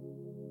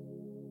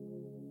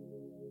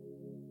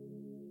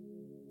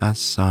 As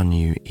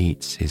Sanyu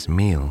eats his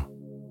meal,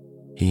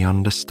 he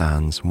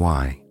understands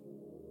why.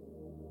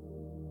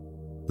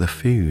 The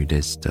food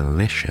is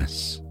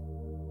delicious,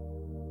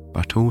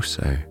 but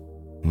also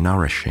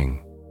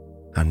nourishing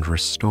and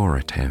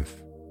restorative.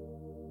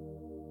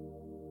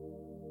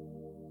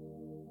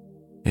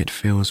 It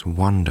feels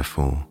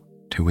wonderful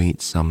to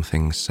eat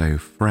something so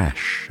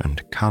fresh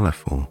and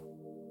colourful,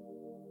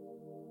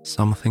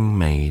 something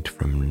made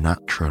from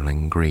natural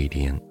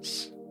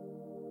ingredients.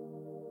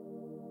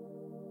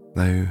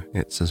 Though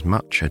it's as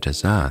much a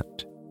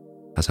dessert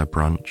as a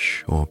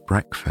brunch or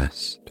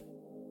breakfast.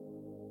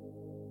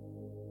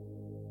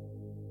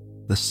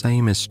 The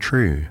same is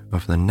true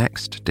of the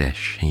next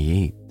dish he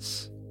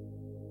eats,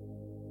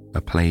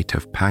 a plate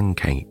of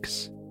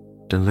pancakes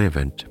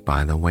delivered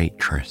by the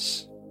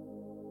waitress.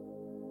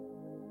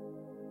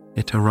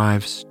 It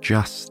arrives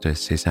just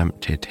as he's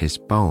emptied his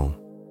bowl,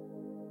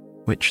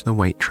 which the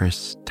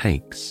waitress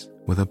takes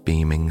with a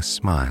beaming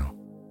smile.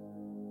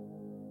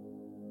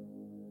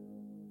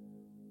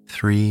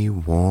 3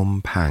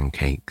 warm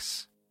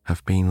pancakes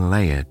have been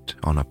layered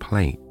on a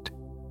plate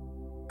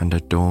and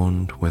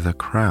adorned with a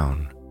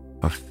crown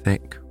of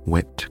thick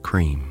whipped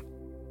cream.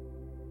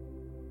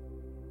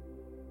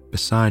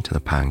 Beside the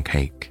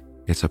pancake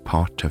is a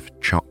pot of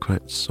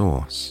chocolate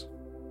sauce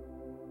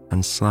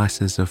and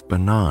slices of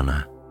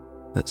banana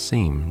that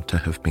seem to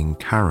have been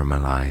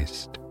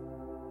caramelized.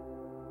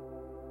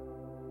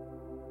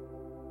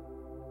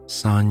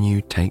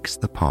 Sanyu takes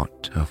the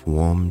pot of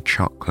warm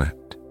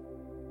chocolate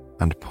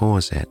and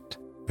pours it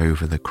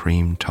over the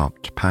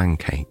cream-topped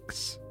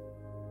pancakes.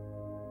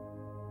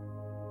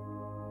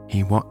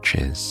 He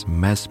watches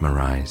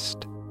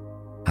mesmerized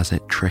as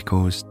it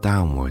trickles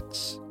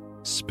downwards,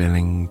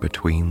 spilling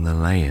between the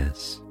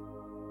layers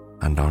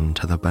and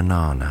onto the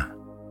banana.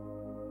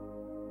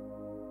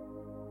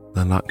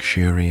 The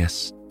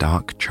luxurious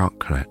dark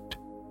chocolate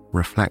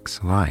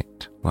reflects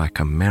light like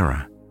a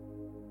mirror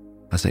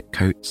as it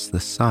coats the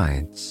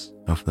sides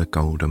of the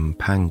golden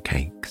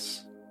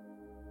pancakes.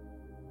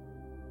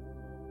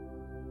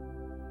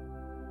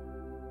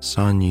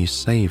 Sanyu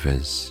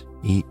savors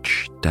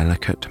each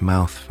delicate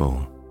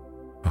mouthful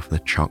of the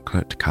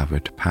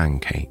chocolate-covered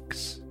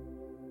pancakes.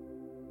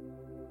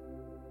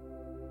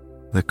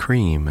 The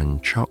cream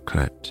and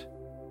chocolate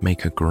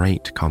make a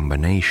great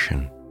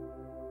combination,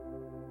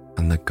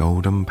 and the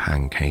golden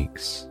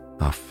pancakes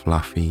are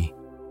fluffy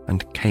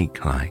and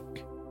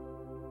cake-like.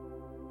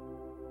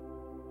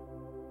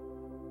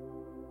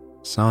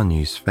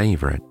 Sanyu's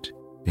favorite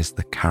is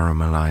the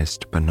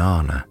caramelized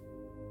banana,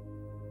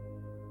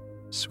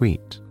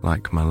 sweet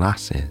like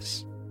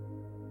molasses,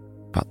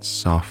 but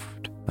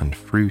soft and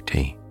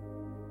fruity.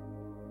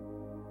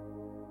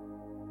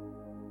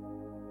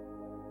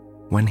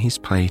 When his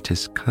plate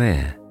is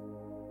clear,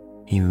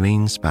 he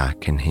leans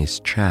back in his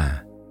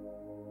chair.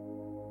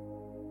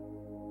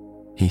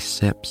 He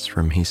sips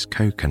from his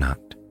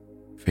coconut,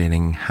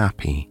 feeling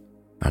happy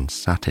and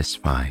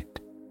satisfied.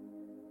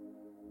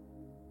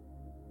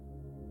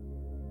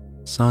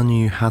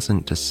 Sanyu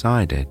hasn't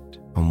decided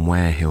on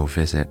where he'll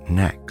visit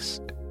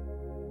next.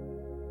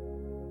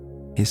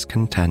 He's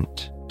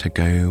content to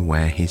go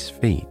where his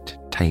feet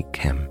take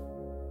him.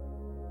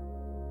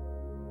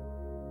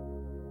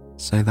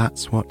 So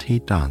that's what he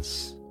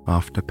does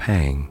after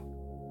paying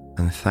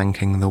and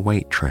thanking the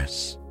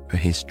waitress for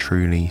his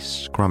truly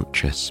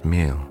scrumptious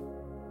meal.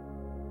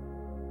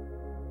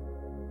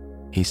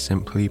 He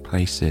simply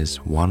places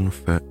one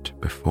foot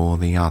before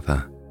the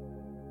other,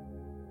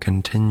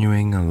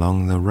 continuing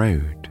along the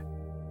road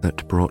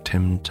that brought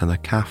him to the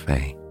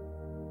cafe.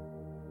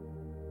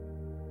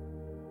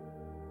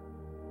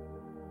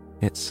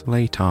 It's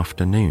late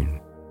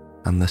afternoon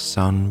and the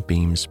sun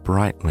beams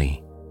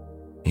brightly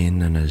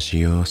in an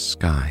azure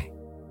sky.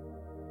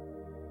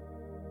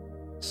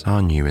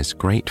 Sanyu is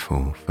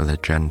grateful for the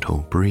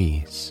gentle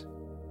breeze.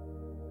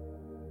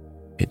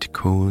 It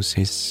cools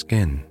his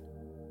skin,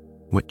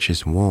 which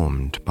is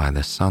warmed by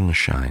the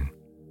sunshine.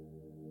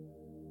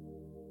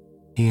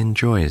 He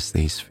enjoys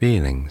these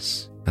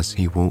feelings as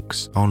he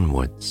walks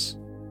onwards,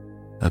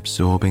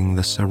 absorbing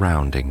the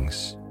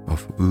surroundings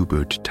of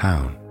Ubud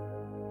town.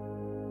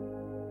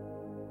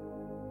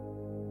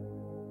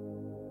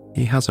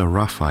 He has a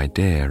rough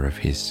idea of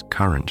his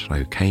current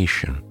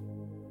location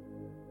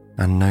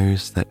and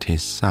knows that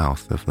he's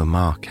south of the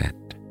market.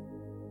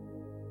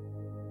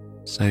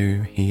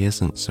 So he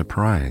isn't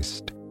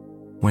surprised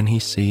when he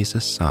sees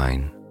a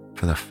sign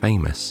for the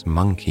famous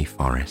monkey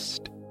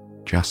forest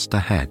just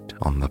ahead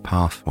on the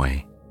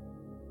pathway.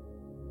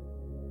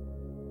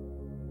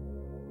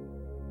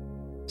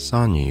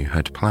 Sanyu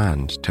had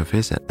planned to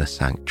visit the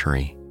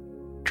sanctuary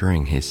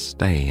during his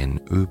stay in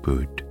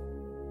Ubud,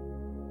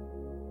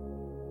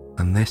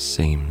 and this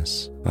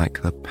seems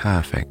like the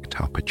perfect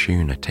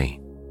opportunity.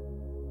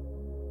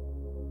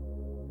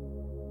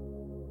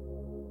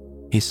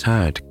 He's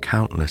heard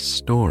countless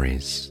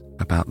stories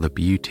about the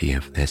beauty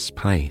of this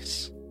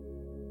place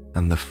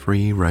and the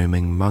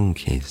free-roaming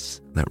monkeys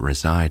that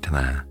reside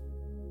there,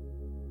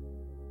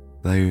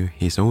 though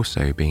he's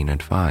also been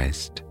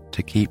advised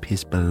to keep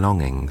his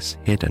belongings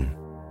hidden,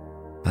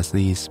 as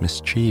these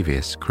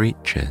mischievous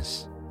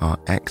creatures are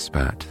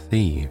expert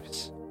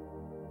thieves.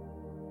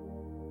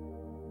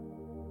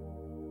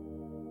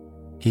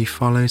 He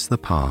follows the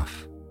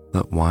path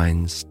that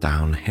winds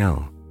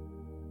downhill,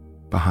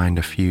 behind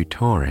a few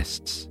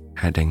tourists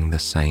heading the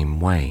same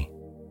way.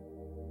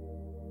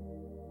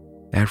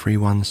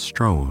 Everyone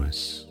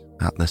strolls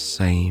at the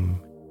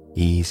same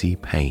easy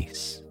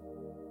pace,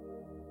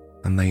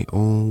 and they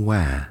all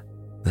wear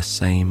the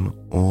same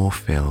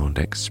awe-filled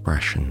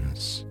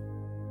expressions.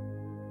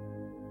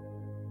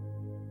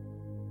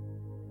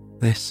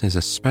 This is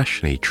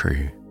especially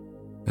true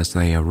as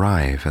they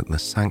arrive at the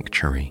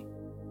sanctuary,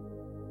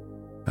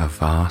 a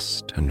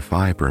vast and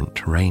vibrant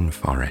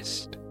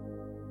rainforest.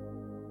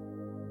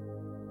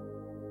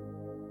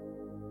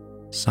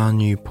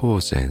 Sanyu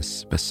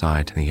pauses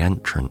beside the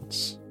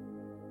entrance,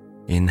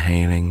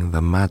 inhaling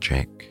the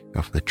magic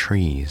of the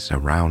trees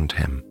around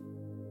him.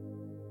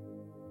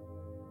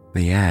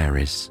 The air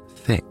is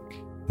thick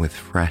with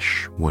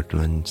fresh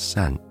woodland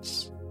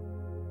scents.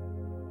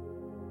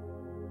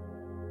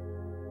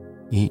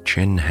 Each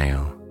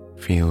inhale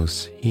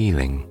feels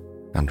healing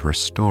and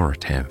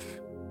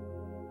restorative,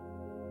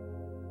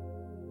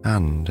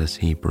 and as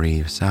he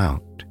breathes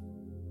out,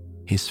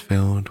 he's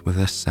filled with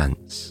a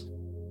sense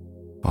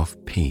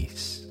of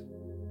peace.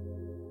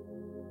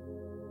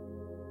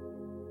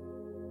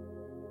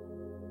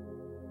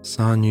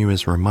 Sanyu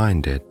is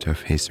reminded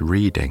of his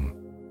reading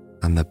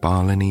and the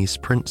Balinese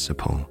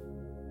principle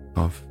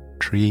of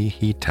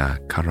Trihita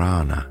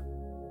Karana.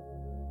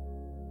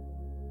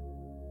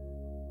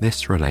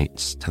 This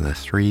relates to the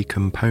three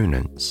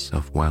components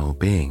of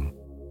well-being: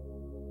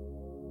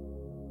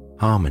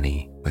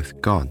 harmony with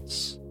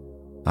gods,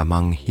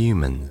 among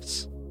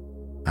humans,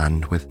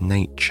 and with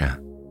nature.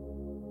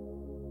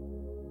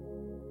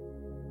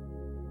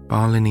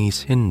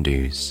 Balinese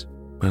Hindus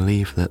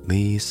believe that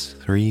these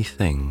three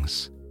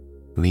things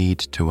lead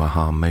to a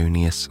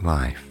harmonious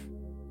life.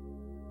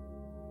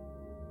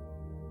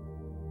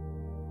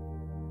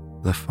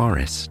 The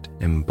forest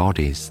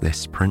embodies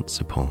this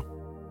principle,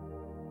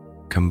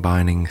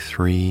 combining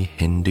 3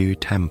 Hindu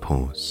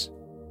temples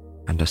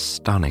and a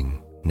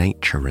stunning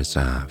nature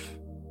reserve.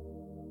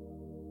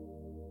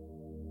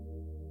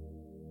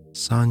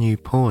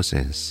 Sanyu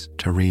pauses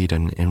to read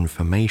an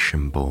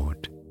information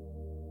board,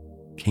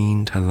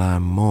 keen to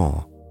learn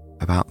more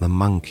about the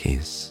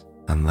monkeys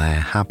and their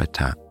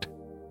habitat.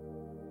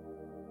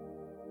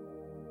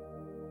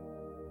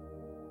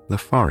 The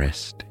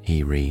forest,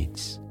 he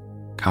reads,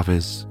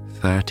 covers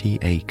 30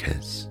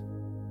 acres.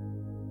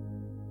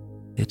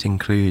 It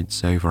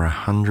includes over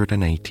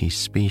 180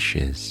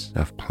 species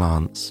of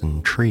plants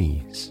and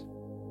trees,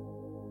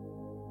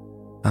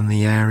 and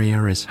the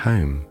area is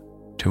home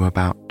to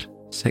about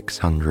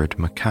 600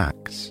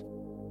 macaques,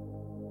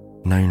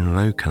 known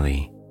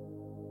locally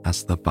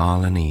as the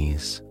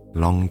Balinese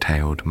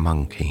long-tailed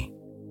monkey.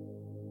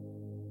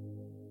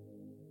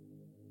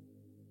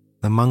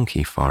 The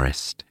monkey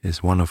forest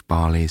is one of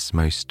Bali's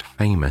most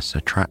famous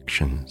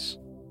attractions,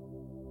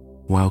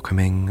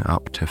 welcoming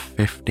up to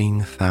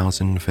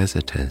 15,000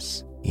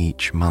 visitors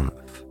each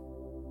month.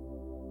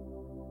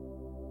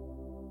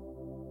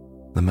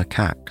 The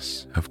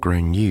macaques have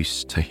grown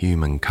used to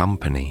human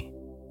company.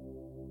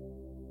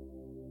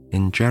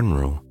 In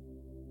general,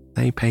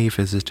 they pay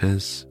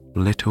visitors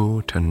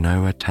little to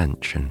no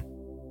attention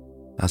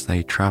as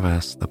they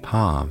traverse the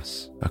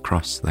paths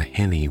across the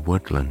hilly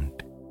woodland.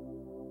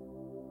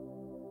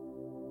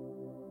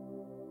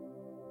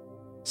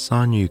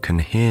 Sanyu can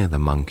hear the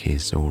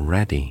monkeys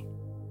already.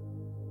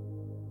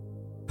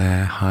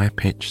 Their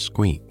high-pitched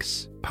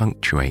squeaks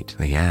punctuate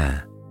the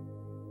air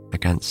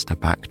against a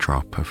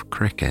backdrop of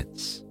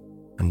crickets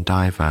and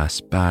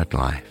diverse bird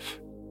life.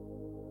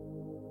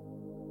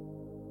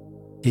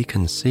 He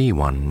can see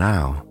one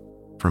now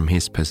from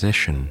his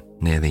position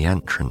near the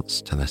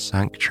entrance to the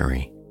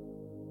sanctuary.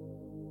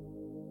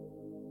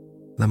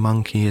 The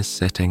monkey is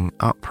sitting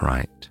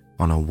upright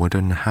on a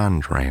wooden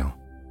handrail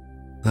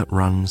that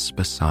runs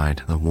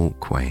beside the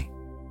walkway.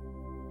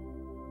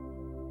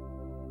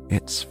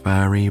 Its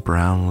furry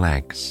brown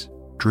legs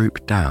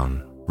droop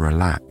down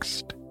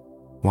relaxed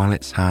while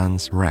its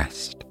hands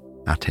rest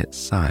at its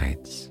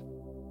sides.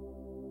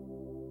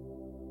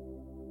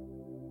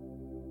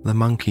 The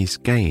monkey's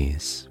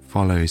gaze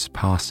follows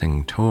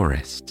passing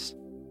tourists,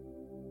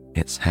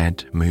 its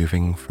head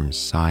moving from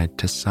side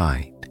to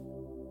side.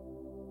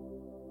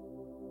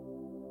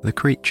 The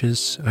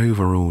creature's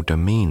overall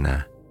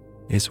demeanor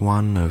is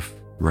one of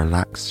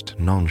relaxed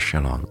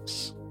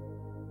nonchalance.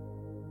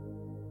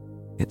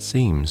 It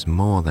seems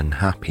more than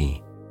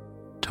happy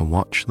to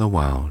watch the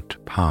world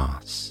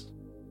pass.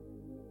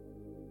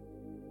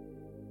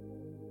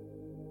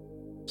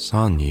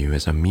 Sanyu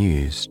is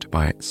amused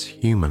by its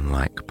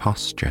human-like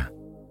posture.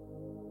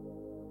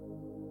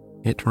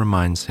 It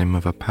reminds him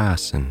of a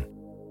person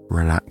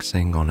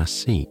relaxing on a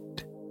seat.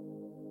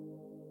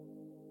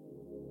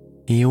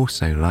 He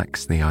also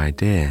likes the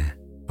idea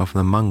of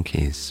the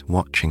monkeys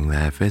watching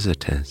their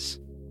visitors,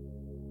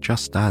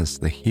 just as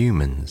the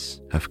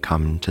humans have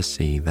come to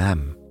see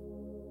them.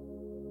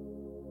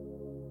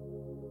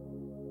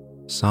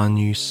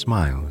 Sanyu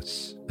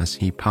smiles as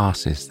he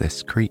passes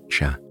this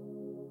creature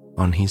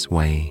on his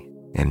way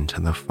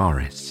into the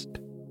forest.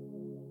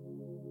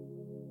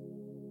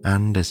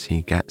 And as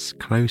he gets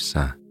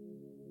closer,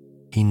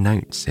 he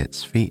notes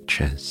its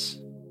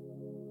features.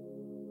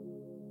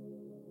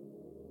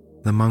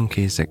 The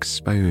monkey's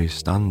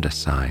exposed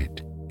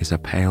underside is a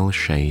pale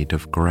shade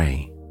of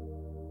grey.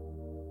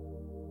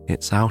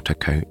 Its outer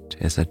coat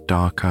is a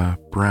darker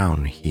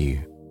brown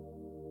hue,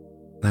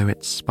 though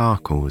it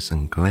sparkles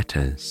and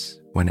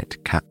glitters when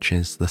it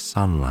catches the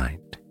sunlight.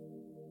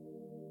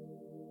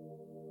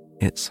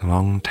 Its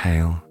long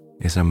tail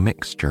is a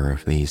mixture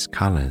of these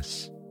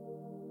colours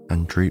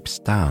and droops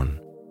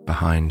down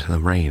behind the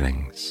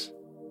railings.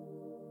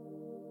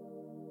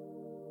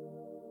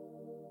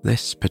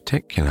 This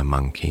particular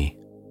monkey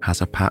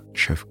has a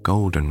patch of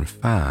golden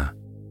fur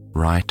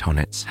right on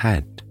its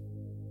head,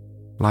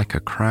 like a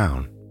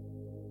crown.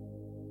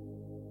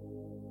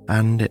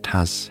 And it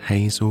has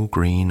hazel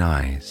green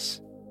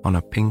eyes on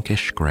a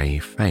pinkish grey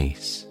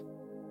face,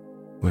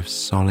 with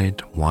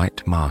solid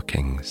white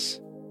markings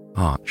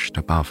arched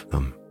above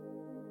them.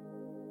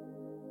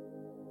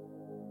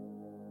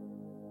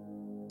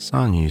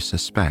 Sanyu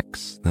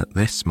suspects that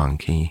this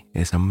monkey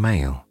is a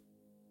male,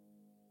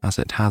 as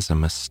it has a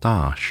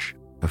moustache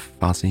of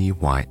fuzzy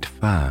white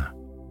fur.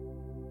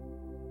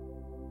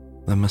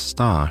 The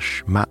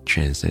moustache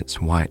matches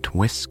its white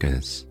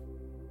whiskers,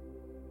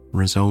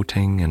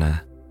 resulting in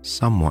a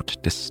somewhat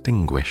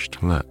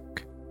distinguished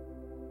look.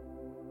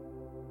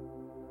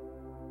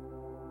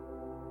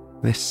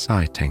 This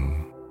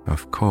sighting,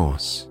 of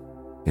course,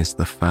 is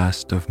the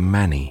first of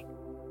many,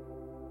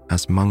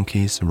 as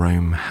monkeys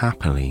roam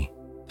happily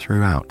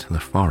throughout the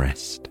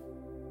forest.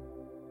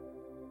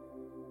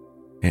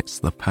 It's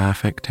the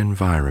perfect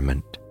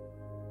environment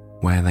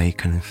where they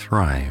can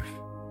thrive,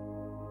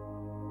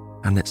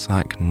 and it's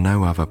like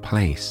no other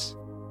place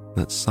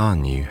that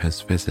Sanyu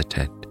has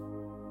visited.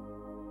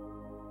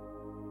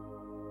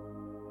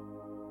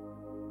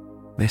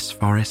 This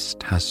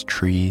forest has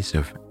trees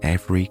of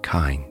every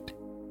kind,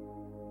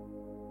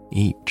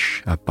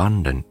 each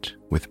abundant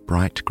with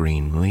bright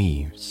green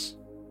leaves.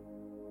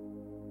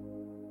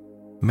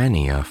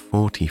 Many are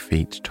 40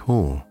 feet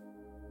tall,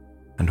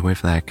 and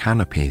with their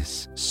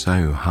canopies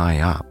so high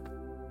up,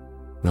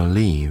 the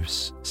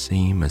leaves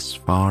seem as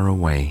far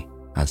away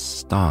as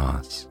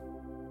stars.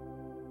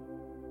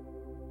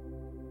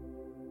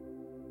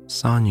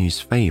 Sanyu's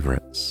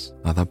favourites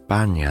are the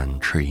banyan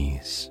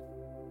trees.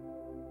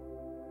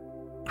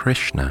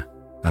 Krishna,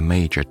 a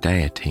major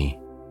deity,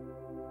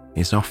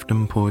 is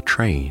often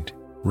portrayed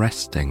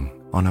resting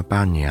on a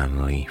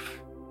banyan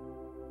leaf.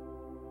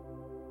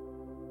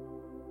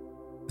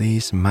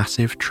 These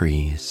massive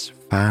trees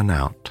fan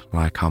out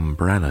like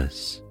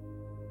umbrellas,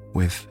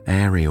 with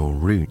aerial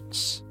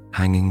roots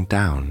hanging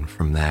down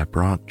from their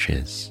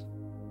branches.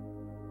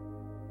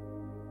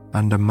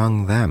 And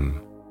among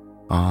them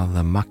are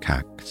the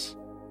macaques,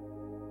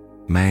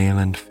 male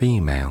and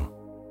female,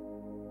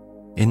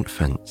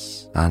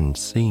 infants and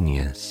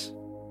seniors.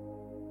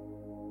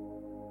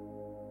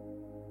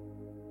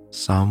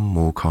 Some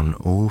walk on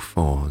all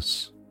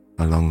fours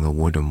along the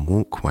wooden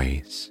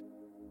walkways,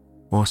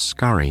 or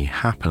scurry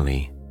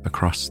happily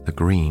across the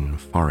green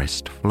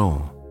forest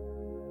floor.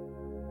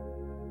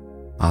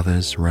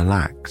 Others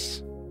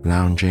relax,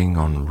 lounging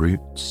on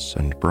roots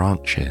and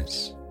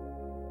branches,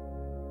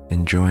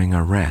 enjoying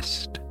a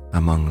rest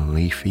among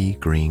leafy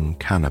green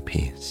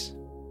canopies.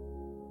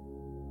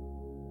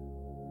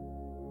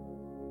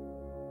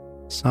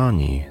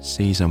 Sanyu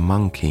sees a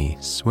monkey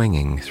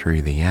swinging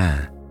through the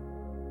air,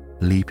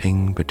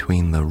 leaping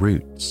between the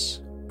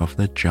roots of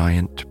the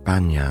giant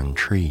banyan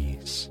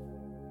trees.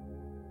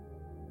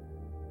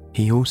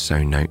 He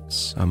also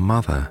notes a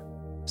mother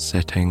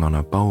sitting on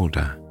a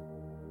boulder,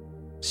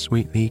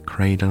 sweetly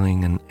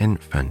cradling an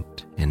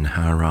infant in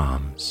her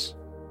arms.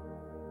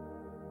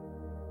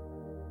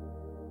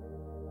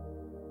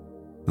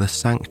 The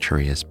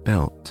sanctuary is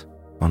built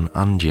on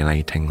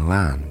undulating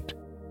land,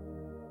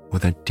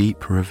 with a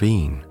deep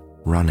ravine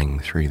running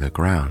through the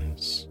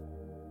grounds.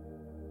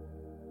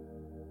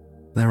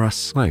 There are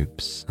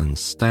slopes and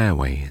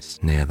stairways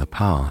near the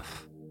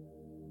path,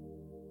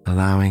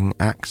 allowing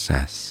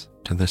access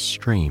to the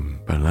stream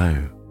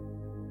below.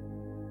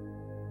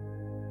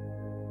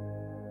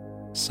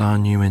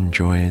 Sanyu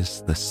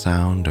enjoys the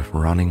sound of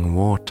running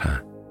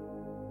water,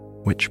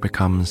 which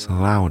becomes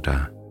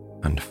louder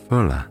and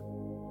fuller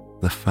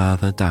the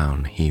further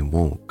down he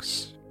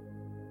walks.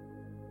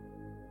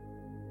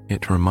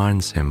 It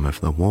reminds him of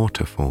the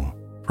waterfall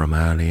from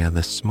earlier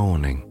this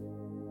morning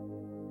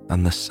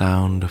and the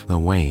sound of the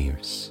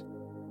waves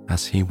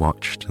as he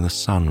watched the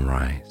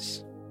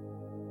sunrise.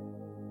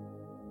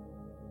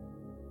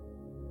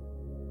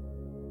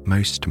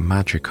 Most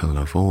magical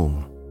of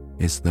all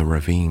is the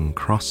ravine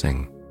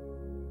crossing,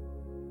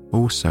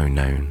 also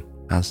known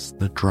as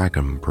the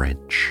Dragon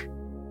Bridge.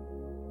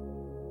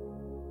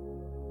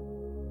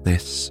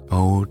 This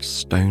old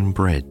stone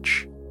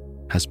bridge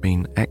has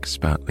been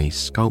expertly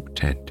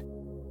sculpted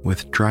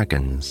with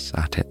dragons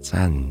at its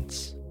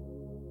ends.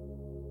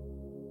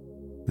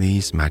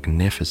 These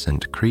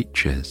magnificent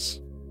creatures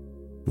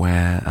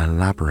wear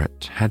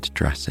elaborate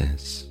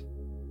headdresses,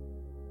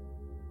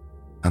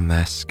 and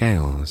their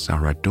scales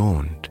are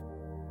adorned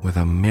with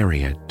a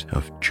myriad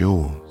of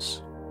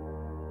jewels.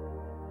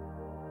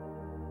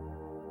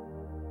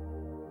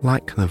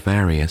 Like the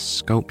various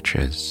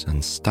sculptures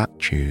and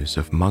statues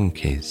of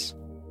monkeys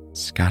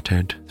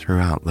scattered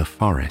throughout the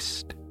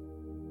forest,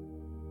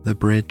 the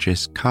bridge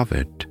is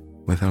covered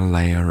with a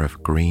layer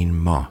of green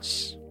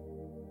moss.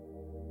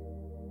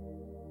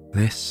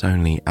 This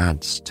only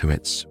adds to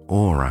its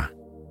aura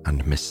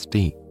and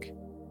mystique,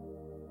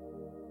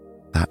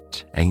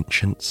 that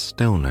ancient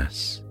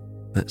stillness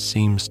that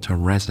seems to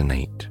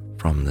resonate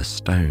from the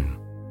stone.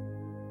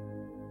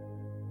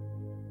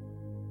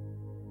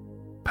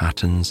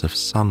 Patterns of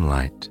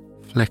sunlight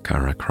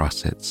flicker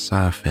across its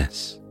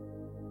surface,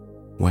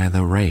 where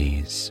the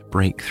rays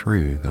break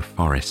through the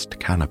forest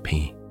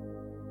canopy.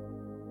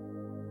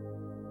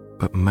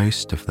 But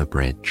most of the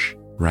bridge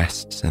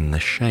rests in the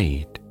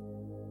shade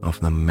of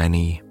the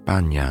many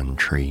banyan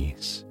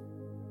trees.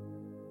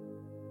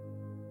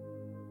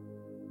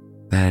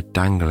 Their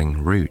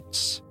dangling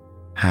roots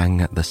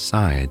hang at the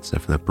sides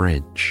of the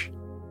bridge,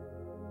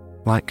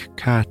 like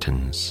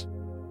curtains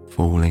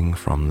falling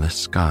from the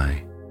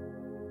sky.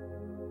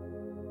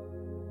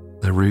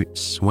 The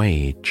roots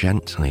sway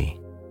gently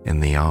in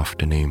the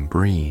afternoon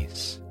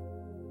breeze,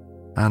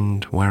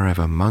 and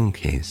wherever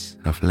monkeys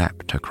have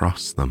leapt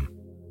across them.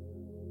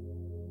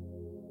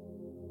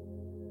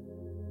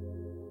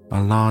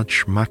 A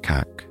large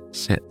macaque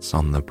sits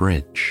on the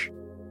bridge,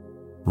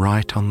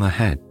 right on the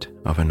head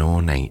of an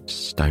ornate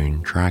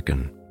stone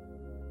dragon.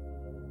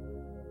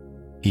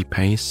 He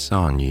pays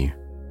Sanyu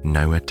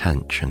no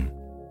attention.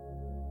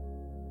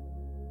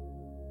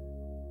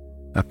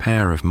 A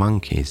pair of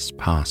monkeys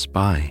pass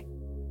by,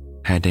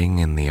 heading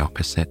in the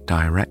opposite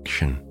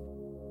direction.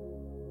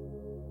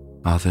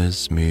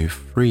 Others move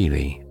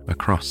freely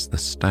across the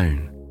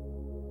stone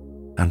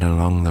and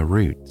along the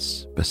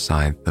roots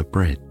beside the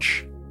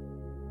bridge.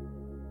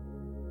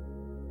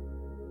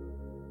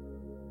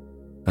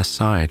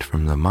 Aside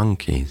from the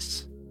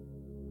monkeys,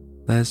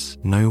 there's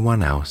no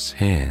one else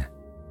here.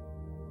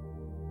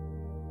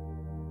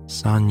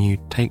 Sanyu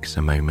takes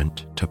a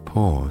moment to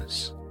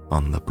pause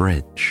on the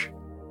bridge.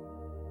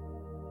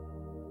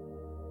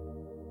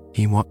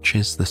 He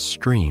watches the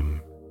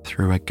stream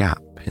through a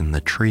gap in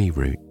the tree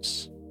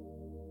roots,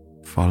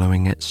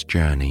 following its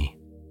journey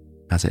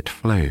as it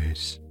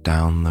flows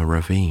down the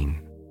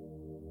ravine.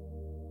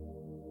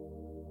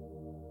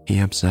 He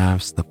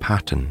observes the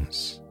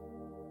patterns,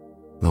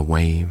 the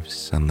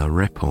waves and the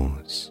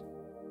ripples.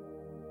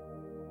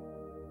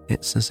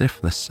 It's as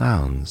if the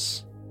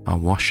sounds are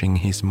washing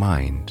his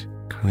mind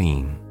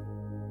clean.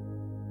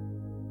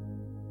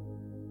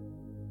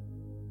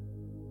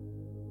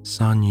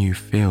 Sanyu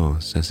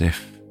feels as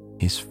if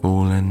he's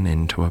fallen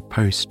into a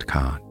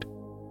postcard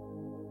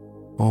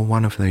or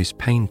one of those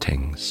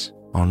paintings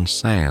on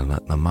sale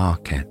at the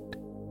market.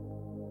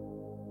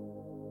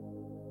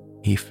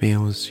 He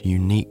feels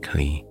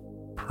uniquely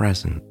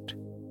present.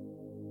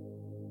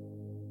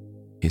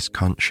 He's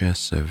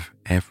conscious of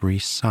every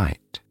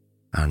sight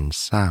and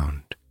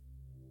sound,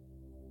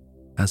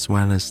 as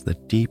well as the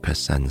deeper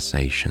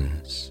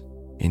sensations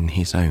in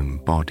his own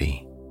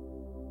body.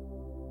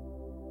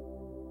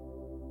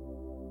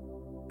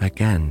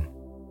 Again,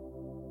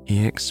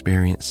 he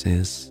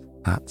experiences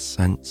that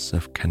sense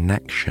of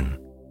connection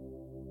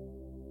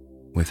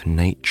with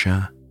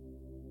nature,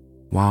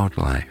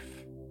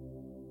 wildlife,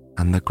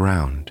 and the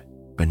ground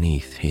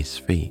beneath his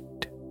feet.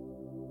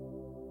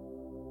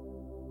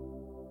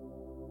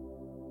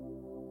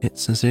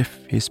 It's as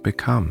if he's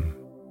become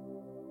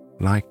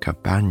like a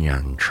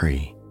banyan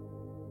tree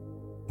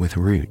with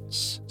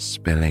roots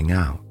spilling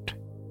out.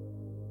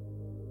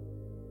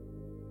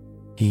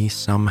 He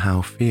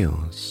somehow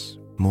feels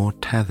more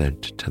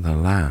tethered to the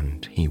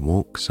land he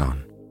walks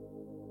on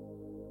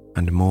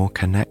and more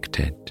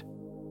connected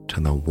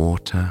to the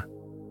water,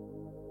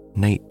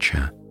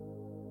 nature,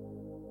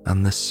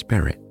 and the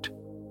spirit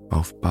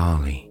of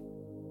Bali.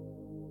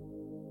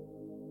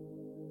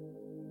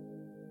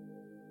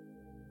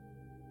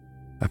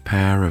 A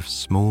pair of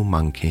small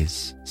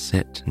monkeys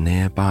sit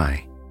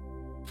nearby,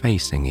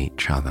 facing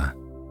each other.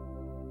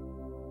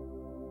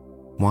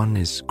 One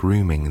is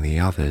grooming the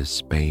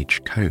other's beige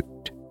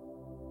coat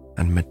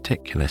and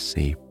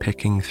meticulously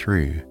picking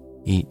through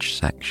each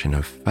section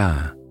of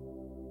fur.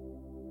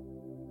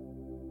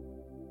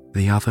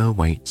 The other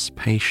waits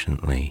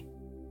patiently,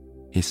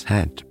 his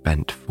head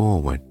bent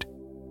forward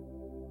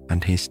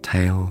and his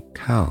tail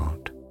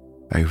curled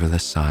over the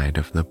side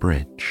of the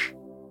bridge.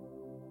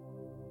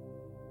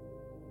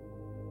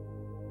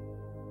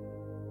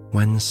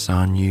 When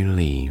Sanyu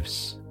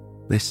leaves,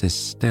 this is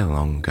still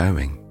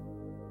ongoing.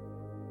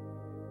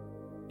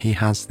 He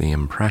has the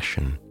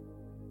impression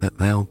that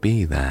they'll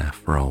be there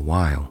for a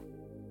while.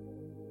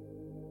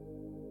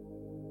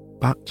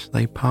 But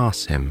they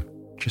pass him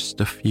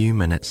just a few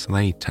minutes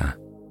later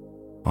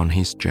on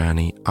his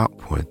journey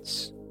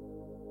upwards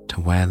to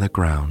where the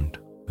ground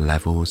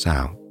levels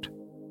out.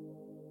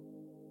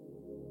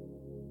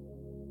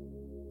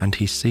 And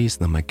he sees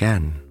them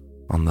again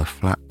on the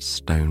flat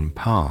stone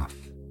path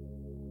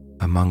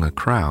among a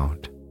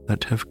crowd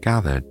that have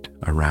gathered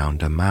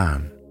around a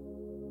man.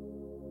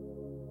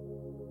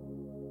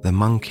 The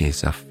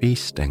monkeys are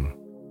feasting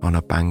on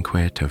a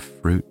banquet of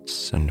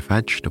fruits and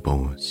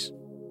vegetables,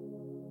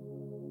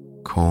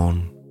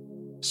 corn,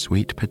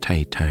 sweet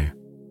potato,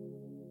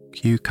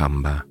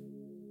 cucumber,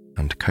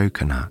 and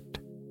coconut.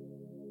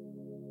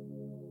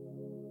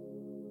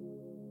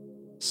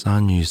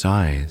 Sanyu's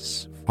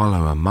eyes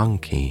follow a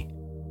monkey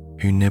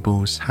who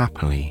nibbles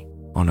happily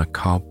on a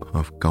cob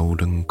of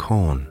golden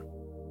corn.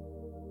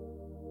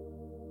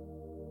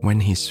 When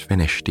he's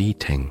finished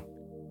eating,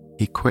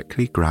 he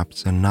quickly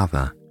grabs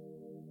another,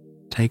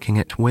 taking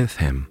it with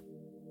him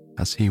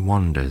as he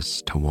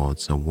wanders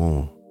towards a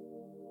wall.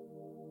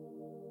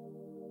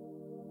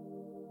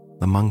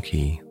 The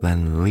monkey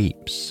then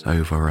leaps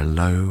over a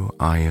low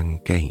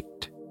iron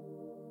gate,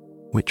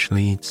 which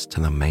leads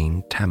to the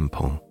main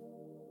temple.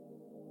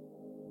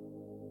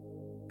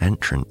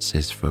 Entrance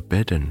is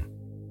forbidden,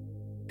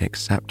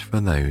 except for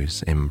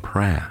those in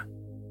prayer,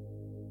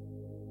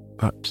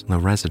 but the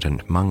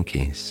resident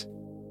monkeys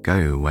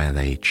go where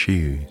they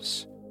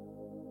choose.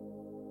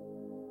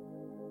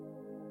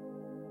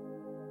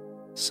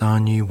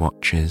 Sanyu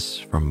watches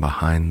from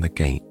behind the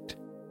gate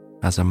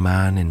as a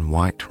man in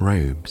white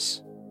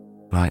robes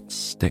lights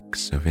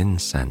sticks of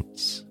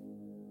incense.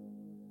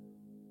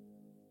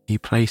 He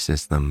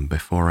places them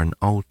before an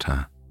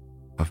altar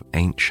of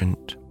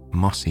ancient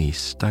mossy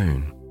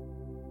stone,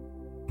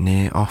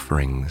 near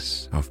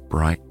offerings of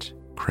bright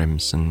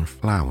crimson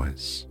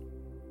flowers.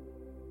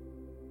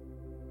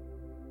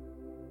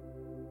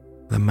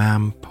 The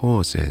man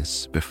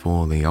pauses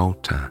before the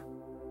altar,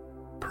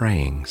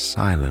 praying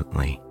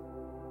silently.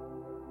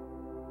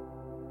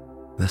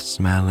 The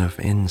smell of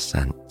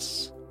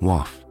incense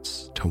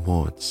wafts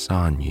towards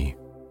Sanyu.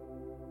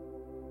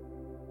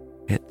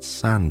 It's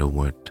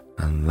sandalwood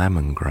and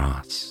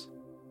lemongrass,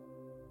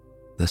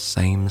 the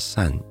same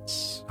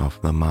scents of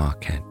the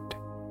market.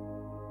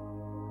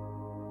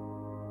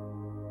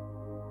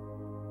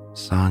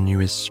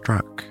 Sanyu is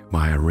struck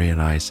by a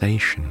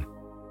realization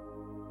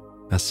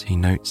as he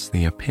notes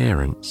the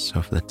appearance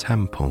of the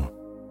temple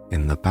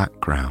in the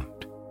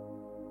background.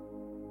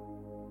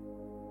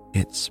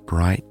 Its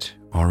bright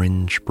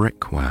orange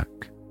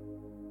brickwork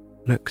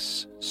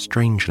looks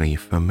strangely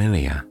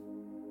familiar,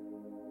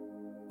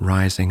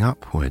 rising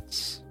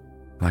upwards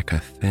like a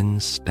thin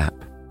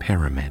step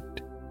pyramid.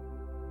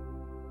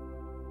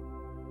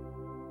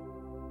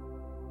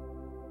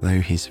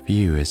 Though his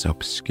view is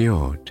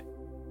obscured,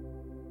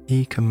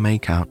 he can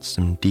make out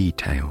some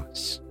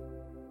details.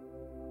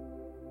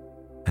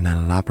 An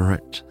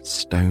elaborate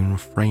stone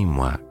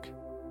framework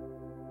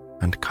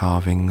and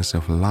carvings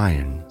of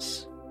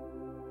lions.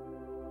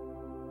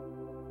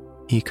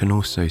 He can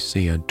also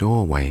see a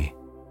doorway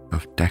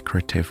of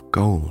decorative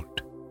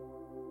gold,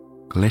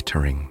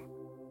 glittering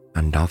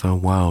and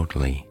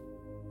otherworldly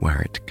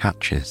where it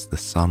catches the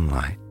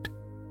sunlight.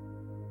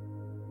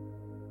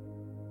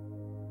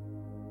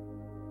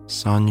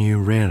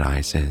 Sanyu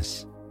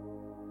realizes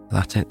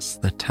that it's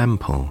the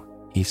temple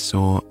he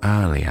saw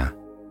earlier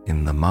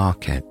in the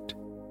market,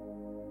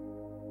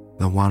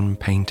 the one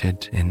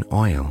painted in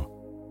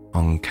oil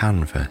on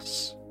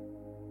canvas.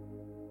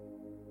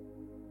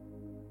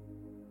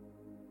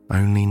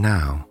 Only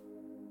now,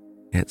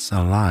 it's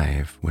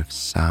alive with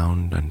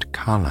sound and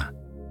colour,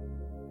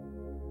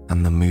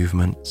 and the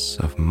movements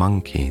of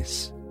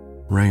monkeys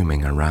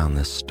roaming around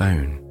the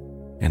stone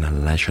in a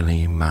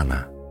leisurely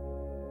manner.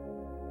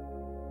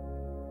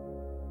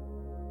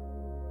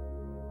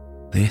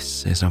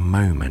 This is a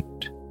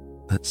moment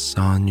that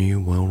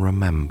Sanyu will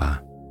remember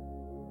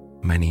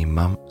many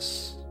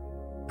months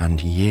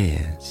and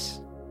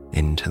years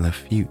into the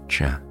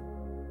future.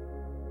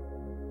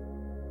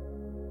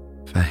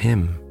 For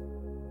him,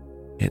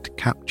 it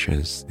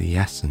captures the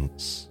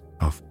essence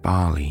of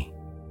Bali,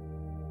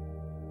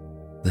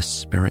 the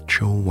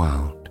spiritual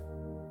world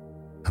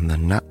and the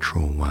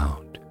natural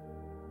world,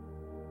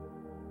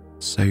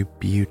 so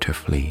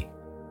beautifully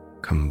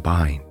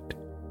combined.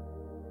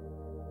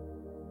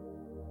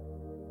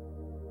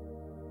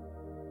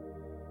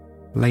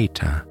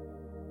 Later,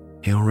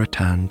 he'll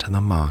return to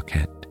the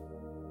market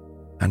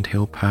and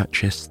he'll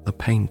purchase the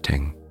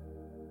painting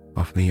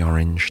of the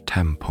Orange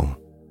Temple.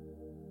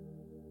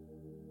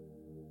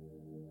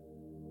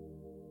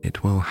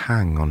 It will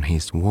hang on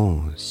his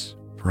walls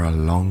for a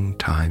long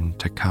time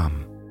to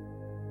come,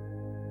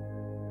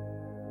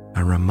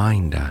 a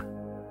reminder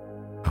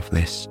of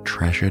this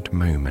treasured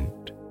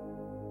moment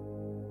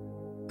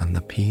and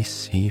the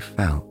peace he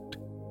felt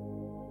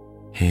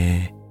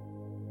here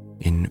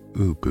in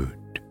Ubud.